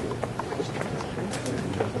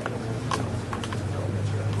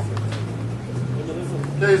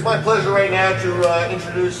 Okay, it's my pleasure right now to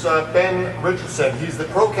introduce Ben Richardson. He's the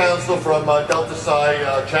pro-counsel from Delta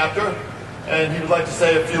Psi chapter, and he would like to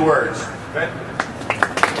say a few words. Ben?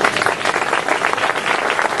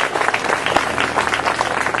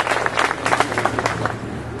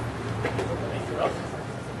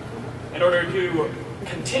 In order to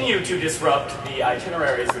continue to to disrupt the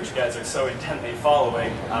itineraries which you guys are so intently following,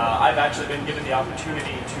 I've actually been given the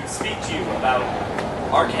opportunity to speak to you about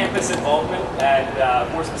our campus involvement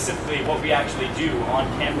and more specifically what we actually do on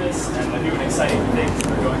campus and the new and exciting things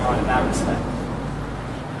that are going on in that respect.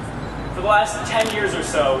 For the last 10 years or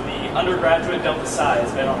so, the undergraduate Delta Psi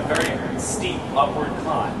has been on a very steep upward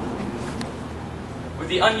climb. With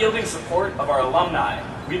the unyielding support of our alumni,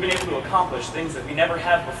 we've been able to accomplish things that we never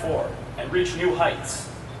have before and reach new heights.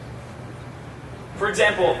 For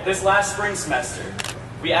example, this last spring semester,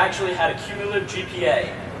 we actually had a cumulative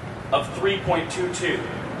GPA of 3.22,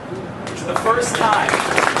 which is the first time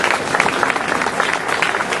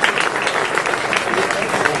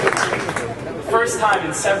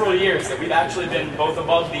in several years that we've actually been both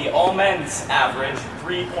above the all-men's average,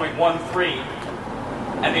 3.13,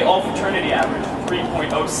 and the all-fraternity average,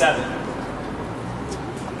 3.07.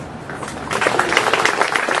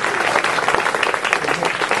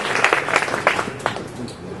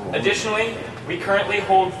 Additionally, we currently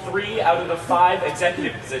hold 3 out of the 5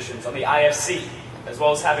 executive positions on the ISC, as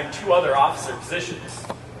well as having 2 other officer positions.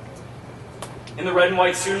 In the Red and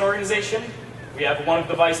White Student Organization, we have 1 of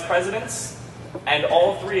the vice presidents and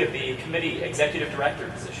all 3 of the committee executive director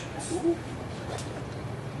positions.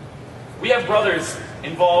 We have brothers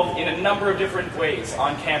involved in a number of different ways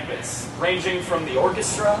on campus, ranging from the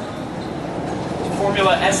orchestra, to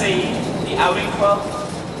Formula SAE, the outing club.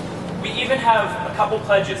 We even have a couple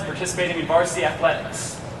pledges participating in varsity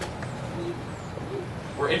athletics.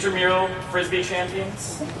 We're intramural Frisbee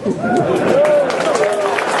champions.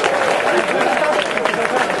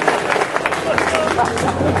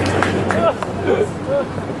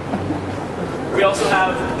 We also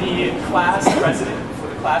have the class president for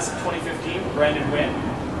the class of 2015, Brandon Wynn.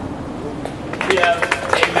 We have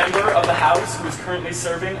a member of the House who is currently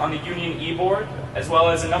serving on the Union E-Board, as well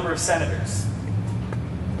as a number of senators.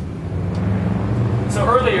 So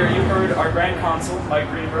earlier you heard our Grand Consul, Mike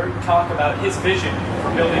Greenberg, talk about his vision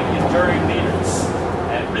for building enduring leaders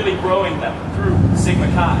and really growing them through Sigma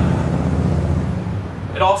Chi.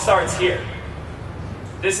 It all starts here.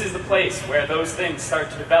 This is the place where those things start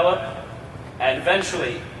to develop and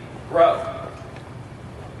eventually grow.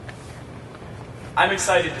 I'm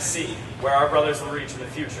excited to see where our brothers will reach in the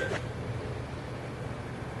future.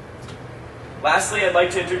 Lastly, I'd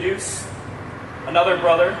like to introduce another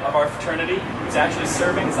brother of our fraternity who's actually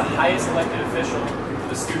serving as the highest elected official for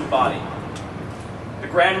the student body, the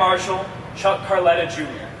Grand Marshal Chuck Carletta Jr.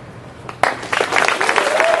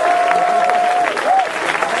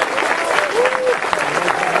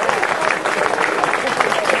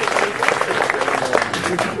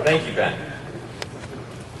 Thank you, Ben.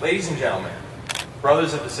 Ladies and gentlemen,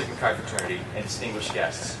 brothers of the Sigma Chi fraternity, and distinguished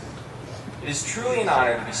guests, it is truly an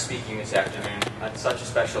honor to be speaking this afternoon on such a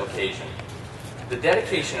special occasion. The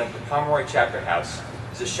dedication of the Pomeroy Chapter House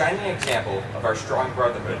is a shining example of our strong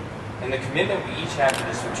brotherhood and the commitment we each have to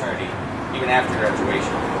this fraternity, even after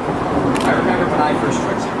graduation. I remember when I first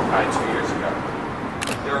joined Sigma Chi 2 years ago.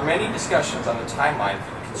 There were many discussions on the timeline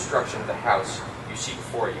for the construction of the house you see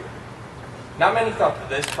before you. Not many thought that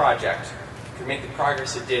this project could make the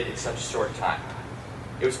progress it did in such a short time.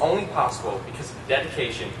 It was only possible because of the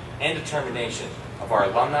dedication and determination of our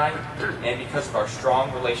alumni and because of our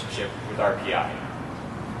strong relationship with RPI.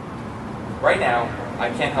 Right now,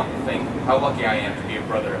 I can't help but think how lucky I am to be a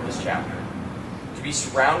brother of this chapter, to be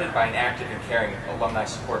surrounded by an active and caring alumni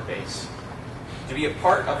support base, to be a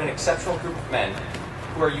part of an exceptional group of men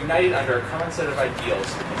who are united under a common set of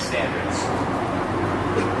ideals and standards.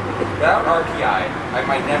 Without RPI, I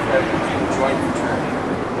might never have even joined the fraternity,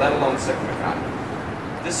 let alone Sigma Chi.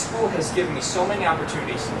 This school has given me so many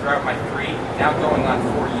opportunities throughout my 3, now going on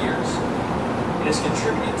 4 years. It has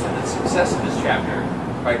contributed to the success of this chapter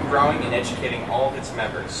by growing and educating all of its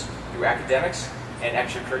members through academics and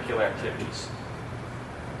extracurricular activities.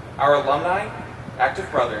 Our alumni, active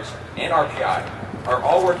brothers, and RPI are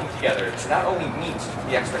all working together to not only meet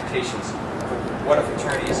the expectations of what a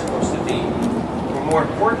fraternity is supposed to be, but more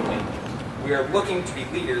importantly, we are looking to be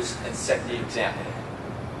leaders and set the example.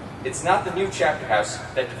 It's not the new chapter house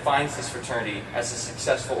that defines this fraternity as a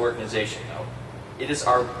successful organization, though. It is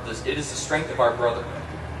the strength of our brotherhood.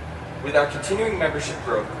 With our continuing membership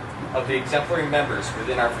growth of the exemplary members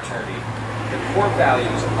within our fraternity, the core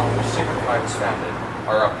values upon which Sigma Chi was founded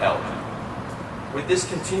are upheld. With this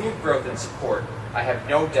continued growth and support, I have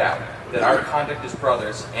no doubt that our conduct as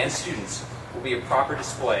brothers and students will be a proper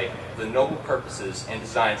display of the noble purposes and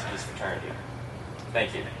designs of this fraternity.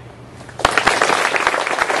 Thank you.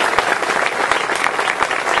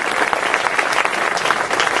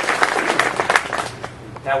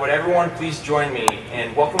 Now, everyone please join me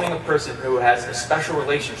in welcoming a person who has a special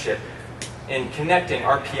relationship in connecting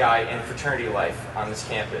RPI and fraternity life on this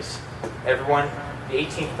campus. Everyone, the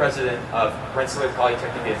 18th president of Rensselaer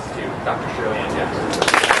Polytechnic Institute, Dr. Shirley Ann Jackson.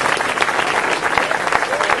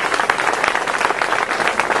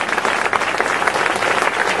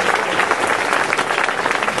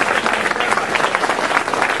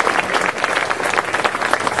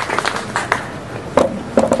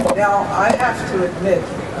 Now, I have to admit,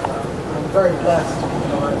 I'm very blessed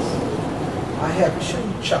because I have two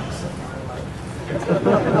Chucks in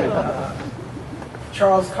my life.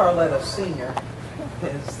 Charles Carletta Sr.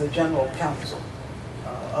 is the general counsel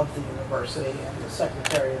of the university and the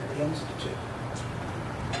secretary of the institute.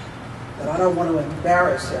 But I don't want to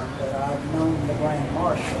embarrass him, but I've known the Grand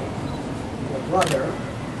Marshal, your brother,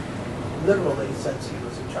 literally since he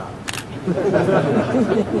was a child.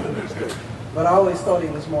 But I always thought he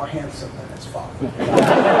was more handsome than his father.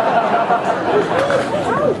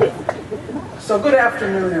 So good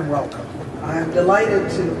afternoon and welcome. I am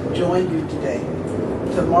delighted to join you today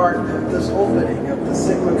to mark this opening of the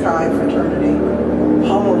Sigma Chi fraternity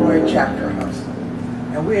Pomeroy chapter house.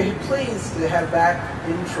 And we're pleased to have back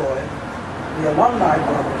in Troy the alumni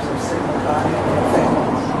brothers of Sigma Chi and their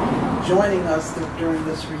families joining us during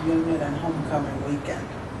this reunion and homecoming weekend.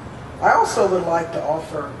 I also would like to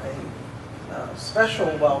offer a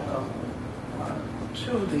special welcome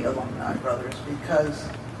to the alumni brothers because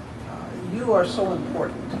you are so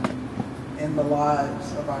important in the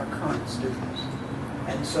lives of our current students.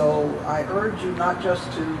 And so I urge you not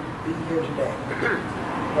just to be here today,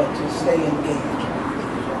 but to stay engaged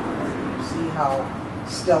and see how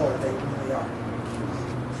stellar they really are.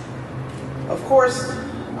 Of course,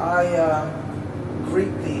 I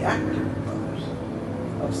greet the active brothers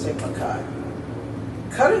of Sigma Chi.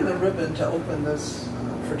 Cutting the ribbon to open this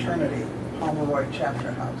fraternity, Pomeroy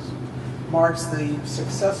Chapter House, marks the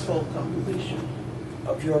successful completion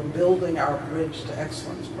of your Building Our Bridge to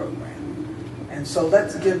Excellence program. And so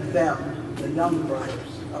let's give them, the young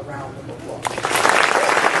brothers, a round of applause.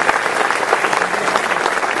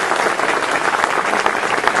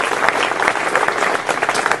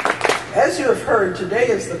 As you have heard, today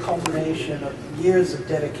is the culmination of years of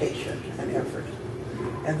dedication and effort.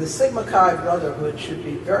 And the Sigma Chi Brotherhood should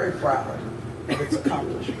be very proud of its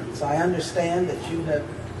accomplishments. I understand that you have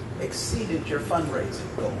exceeded your fundraising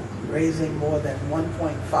goal, raising more than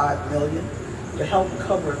 $1.5 million to help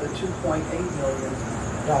cover the $2.8 million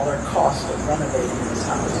cost of renovating this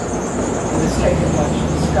house. It has taken much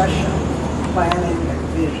discussion, planning, and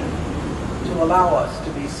vision to allow us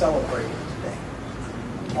to be celebrated today.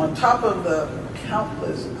 On top of the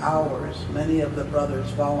countless hours many of the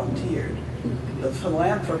brothers volunteered, the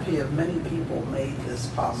philanthropy of many people made this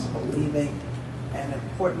possible, leaving an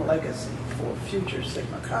important legacy for future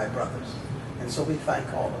Sigma Chi brothers. And so we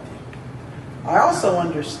thank all of you. I also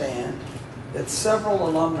understand that several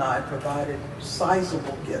alumni provided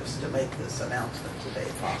sizable gifts to make this announcement today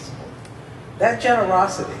possible. That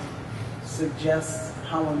generosity suggests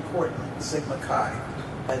how important Sigma Chi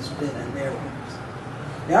has been in their lives.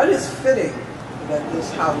 Now it is fitting that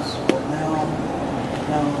this house will now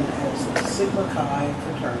known as the Sigma Chi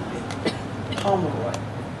Fraternity Pomeroy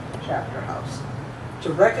Chapter House, to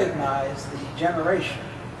recognize the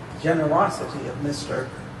generosity of Mr.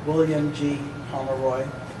 William G. Pomeroy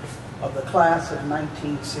of the class of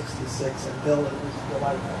 1966, and Bill, it was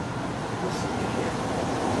delightful to see you here.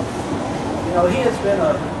 You know, he has been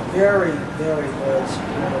a very, very loyal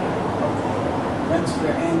supporter of the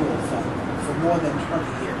Rensselaer Annual Fund for more than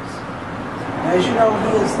 20 years. And as you know,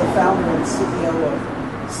 he is the founder and CEO of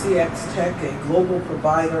CX Tech, a global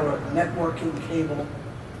provider of networking, cable,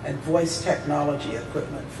 and voice technology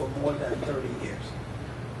equipment for more than 30 years.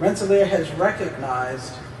 Rensselaer has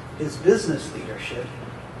recognized his business leadership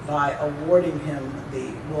by awarding him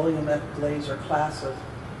the William F. Glazer Class of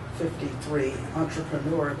 53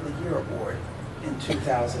 Entrepreneur of the Year Award in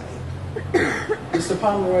 2008. Mr.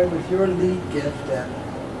 Pomeroy, with your lead gift and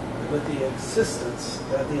with the assistance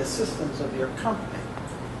of your company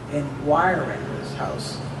in wiring this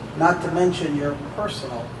house, not to mention your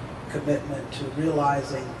personal commitment to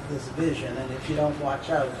realizing this vision, and if you don't watch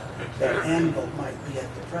out, that anvil might be at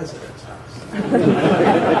the president's house.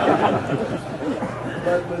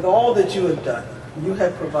 But with all that you have done, you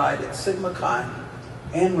have provided Sigma Chi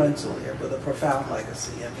and Rensselaer with a profound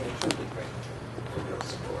legacy, and we're truly grateful for your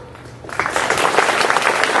support.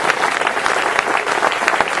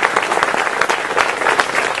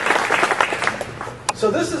 So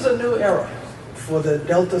this is a new era for the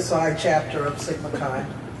Delta Psi chapter of Sigma Chi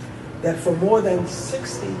that for more than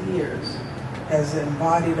 60 years has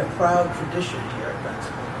embodied a proud tradition here at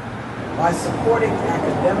Rensselaer. By supporting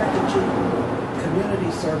academic achievement,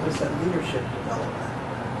 community service, and leadership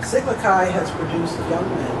development, Sigma Chi has produced young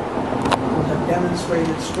men who have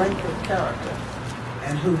demonstrated strength of character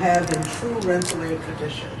and who have, in true Rensselaer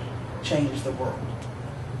tradition, changed the world.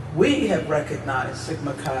 We have recognized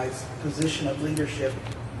Sigma Chi's position of leadership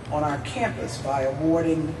on our campus by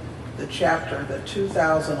awarding the chapter the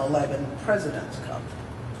 2011 President's Cup,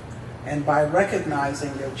 and by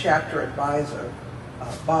recognizing their chapter advisor,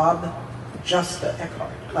 Bob Justa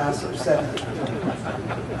Eckhart, class of 70,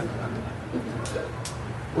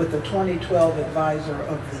 with the 2012 Advisor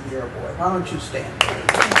of the Year Award. Why don't you stand?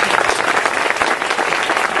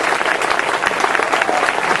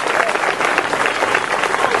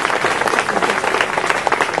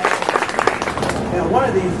 Now, one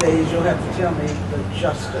of these days, you'll have to tell me the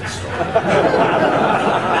Justa story.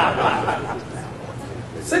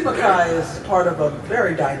 Sigma Chi is part of a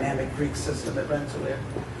very dynamic Greek system at Rensselaer,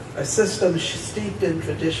 a system steeped in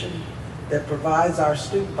tradition that provides our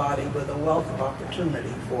student body with a wealth of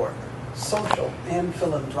opportunity for social and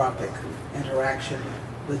philanthropic interaction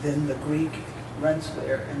within the Greek,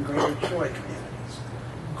 Rensselaer, and Greater Troy communities.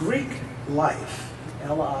 Greek life,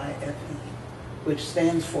 L-I-F-E, which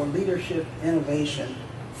stands for leadership, innovation,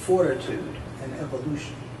 fortitude, and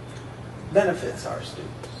evolution, benefits our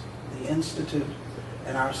students, the Institute,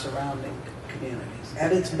 and our surrounding communities.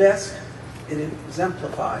 At its best, it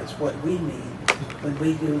exemplifies what we mean when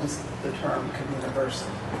we use the term communiversity.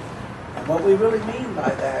 And what we really mean by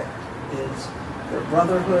that is their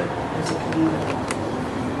brotherhood as a community,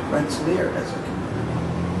 Rensselaer as a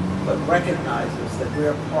community, but recognizes that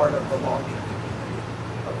we're part of the larger community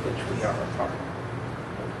of which we are a part.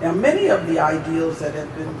 Now, many of the ideals that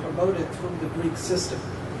have been promoted through the Greek system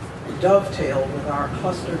dovetail with our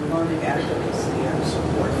clustered learning advocacy and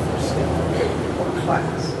support for STEM, or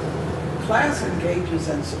class. Class engages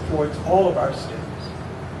and supports all of our students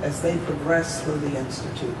as they progress through the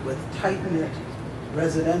Institute with tight-knit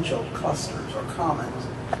residential clusters or commons,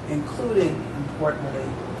 including, importantly,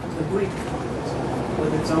 the Greek commons,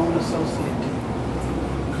 with its own associate team.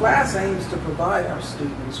 Class aims to provide our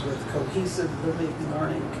students with cohesive living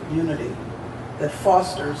learning community that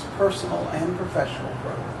fosters personal and professional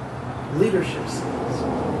growth, leadership skills,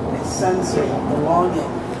 a sense of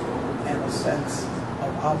belonging, and a sense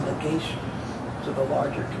of obligation to the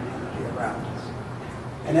larger community around us.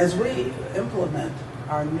 And as we implement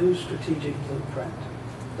our new strategic blueprint,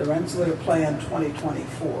 the Rensselaer Plan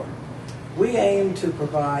 2024, we aim to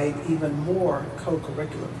provide even more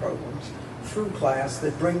co-curricular programs through class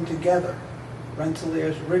that bring together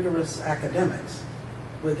Rensselaer's rigorous academics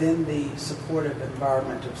within the supportive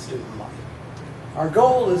environment of student life. Our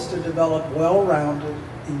goal is to develop well-rounded,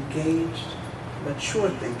 engaged, mature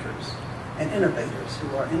thinkers and innovators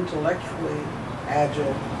who are intellectually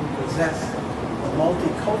agile, who possess the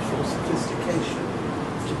multicultural sophistication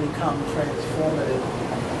to become transformative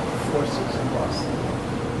forces across the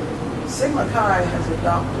world. Sigma Chi has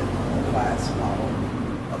adopted the class model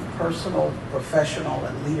of personal, professional,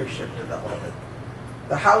 and leadership development.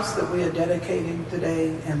 The house that we are dedicating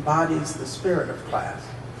today embodies the spirit of class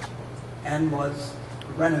and was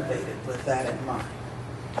renovated with that in mind.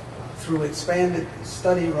 Through expanded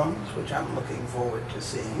study rooms, which I'm looking forward to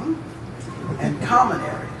seeing, and common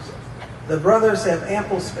areas, the brothers have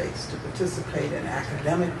ample space to participate in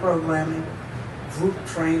academic programming, group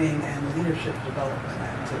training, and leadership development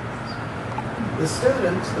activities. The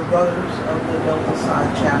students, the brothers of the Delta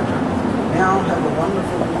Psi chapter, now have a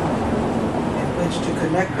wonderful room in which to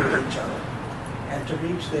connect with each other and to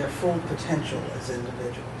reach their full potential as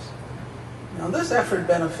individuals. Now, this effort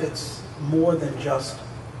benefits more than just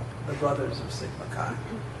the brothers of Sigma Chi,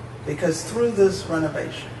 because through this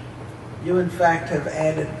renovation, you in fact have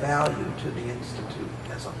added value to the Institute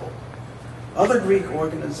as a whole. Other Greek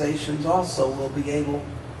organizations also will be able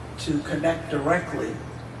to connect directly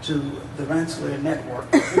to the Rensselaer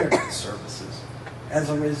network of internet services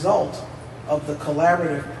as a result of the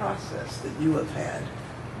collaborative process that you have had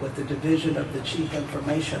with the Division of the Chief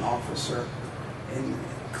Information Officer,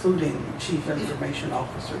 including Chief Information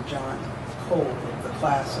Officer John Cole of the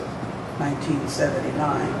class of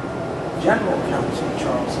 1979, General Counsel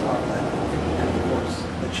Charles Harlan, and of course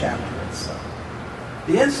the chapter itself.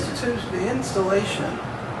 The installation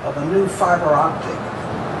of a new fiber optic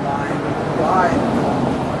line will provide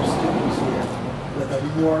our students here with a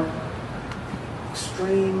more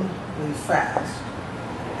extremely fast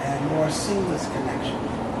and more seamless connection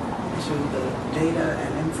to the data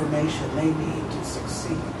and information they need to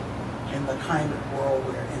succeed in the kind of world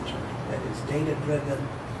we're entering, that is data-driven,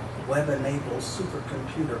 web-enabled,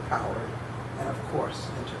 supercomputer-powered, and of course,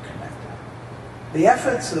 interconnected. The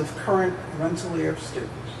efforts of current Rensselaer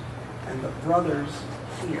students and the brothers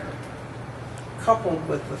here, coupled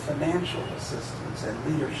with the financial assistance and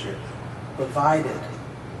leadership provided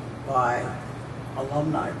by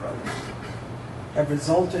alumni brothers, have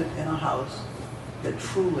resulted in a house that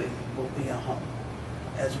truly will be a home,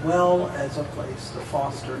 as well as a place to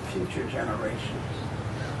foster future generations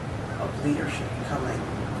of leadership coming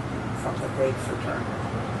from the great fraternity,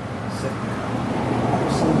 Sigma Chi.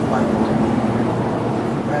 I'm so delighted to be here.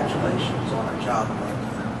 Congratulations on a job well done.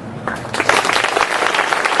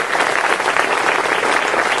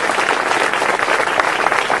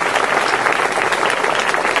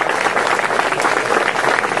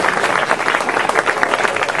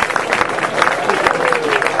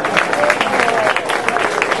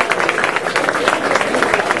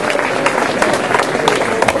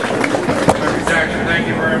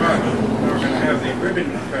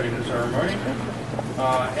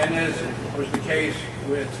 And as was the case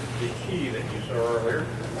with the key that you saw earlier,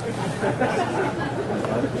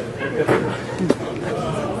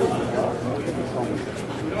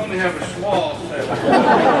 we only have a small set.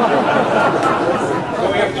 So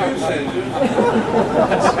we have two senses. We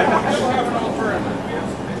still have an alternative.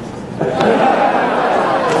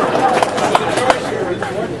 So the choice here is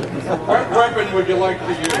what weapon would you like to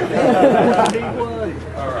use?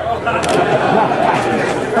 All right.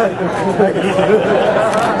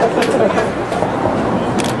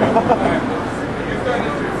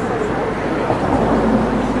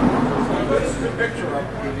 This is a picture of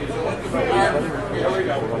these. So let's go. Here we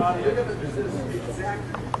go.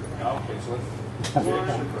 Okay, so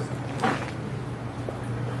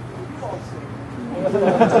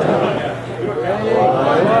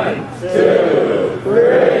One, two,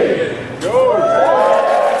 three, go!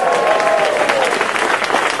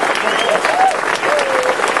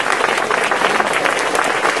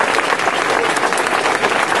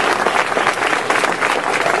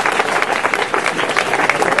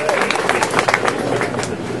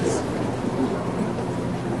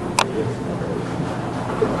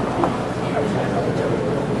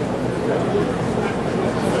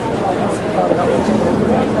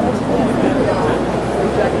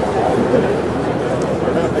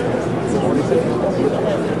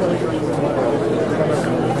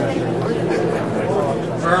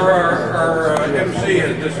 MC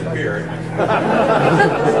has disappeared.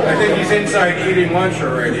 I think he's inside eating lunch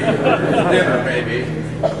already, dinner maybe.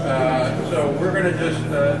 So we're going to just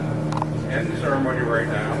end the ceremony right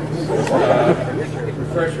now.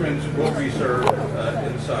 Refreshments will be served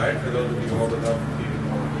inside for those of you old enough to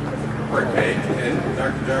partake. And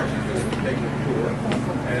Dr. Jackson will be taking a tour.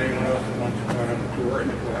 And anyone else that wants to go on the tour, and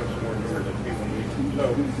we'll have some more tours that people need. So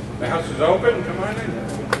the house is open. Come on in.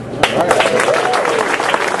 All right.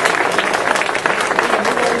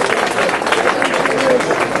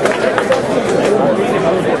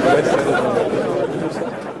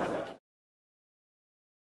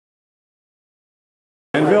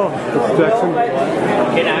 And Bill, Mr. Jackson.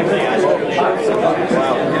 Can actually ask her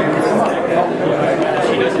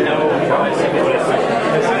she doesn't know what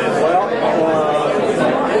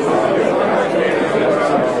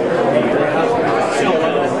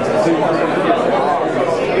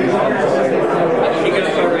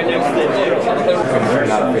They're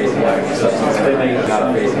not facing active substance. They make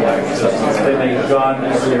They make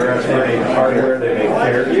guns. They make hardware. They make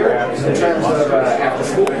aircraft. In terms of after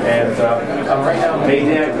school, and right now,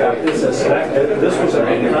 Mayday got this. This was an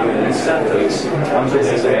economic incentives under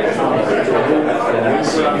the economic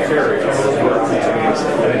in Ontario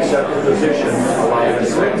and accept the position allowing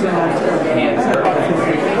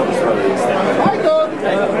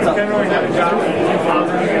Generally have a job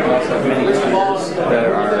that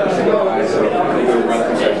are supervised, so they go run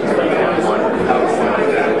the sections for one house, one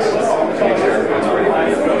physics, and everyone's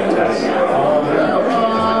already doing tests.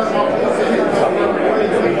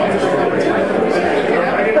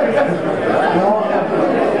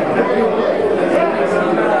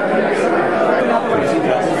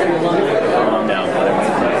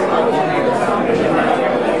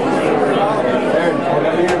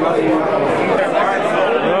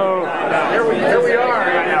 Here we are.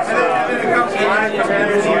 Cocktail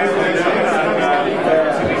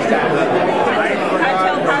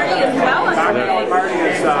party as well. Cocktail party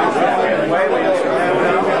is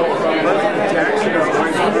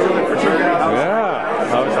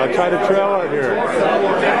yeah, I'll try to trail out here. I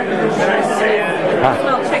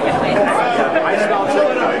smell chicken wings. I smell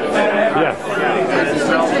chicken wings. Yes. It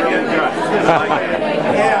smells really good.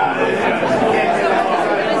 Yeah.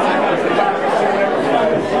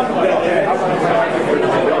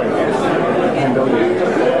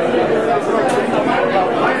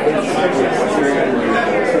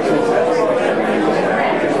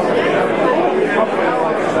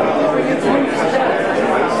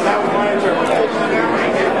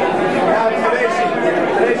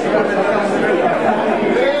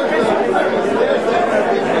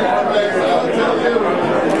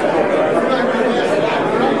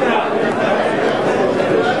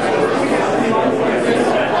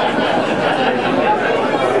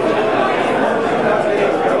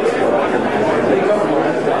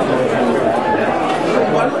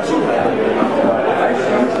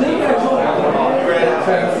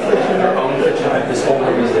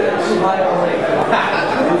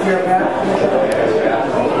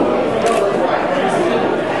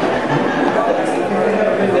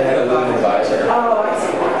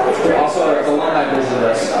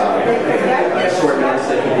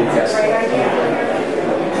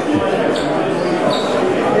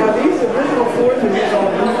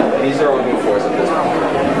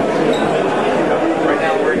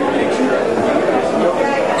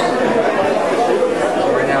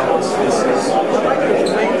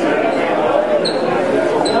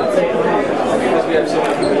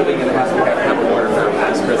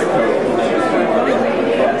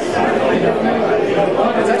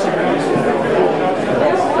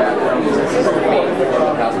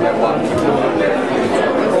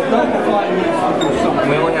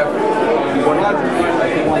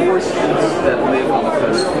 horses that live on the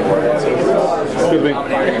first floor. So Excuse me. I'm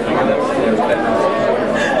an area figure that there's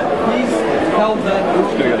better. He's held that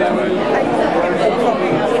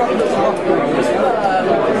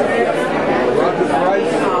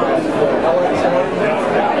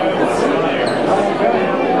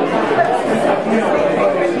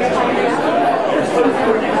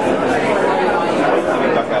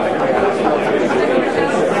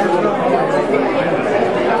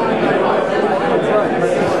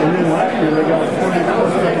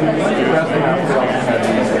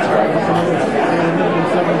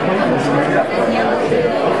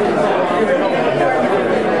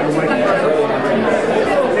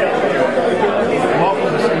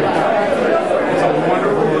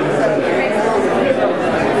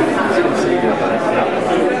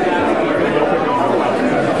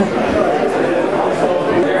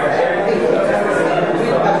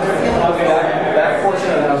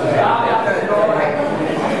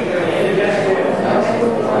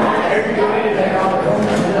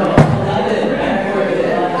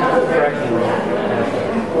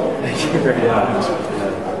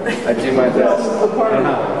I do my best. Where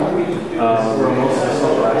most of the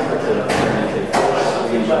social aspects of fraternity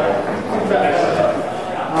take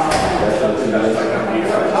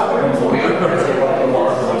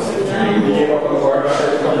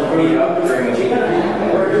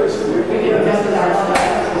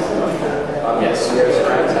Yes, there's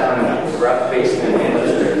around town, we're at the basement and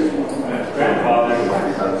upstairs. Grandfather,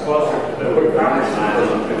 closer to the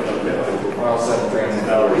we're all set drinks and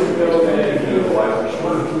I'll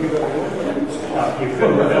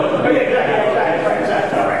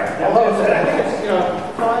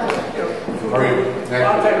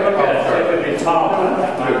take a look at it. It'd be tall.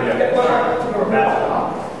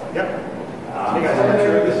 Yep. Hey guys, I'm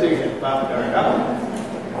sure this evening.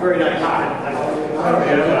 Very nice.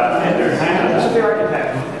 This is the architect.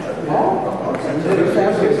 Thank you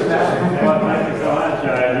so much. I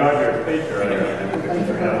enjoyed your speech earlier.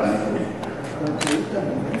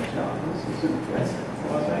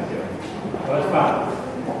 Well, thank you. Well, it's fun.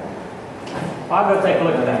 I'm going to take a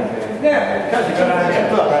look at that. Yeah, because it's good idea.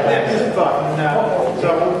 Yeah, it's fun. So,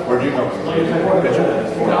 Where'd you come from? No,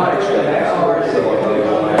 actually,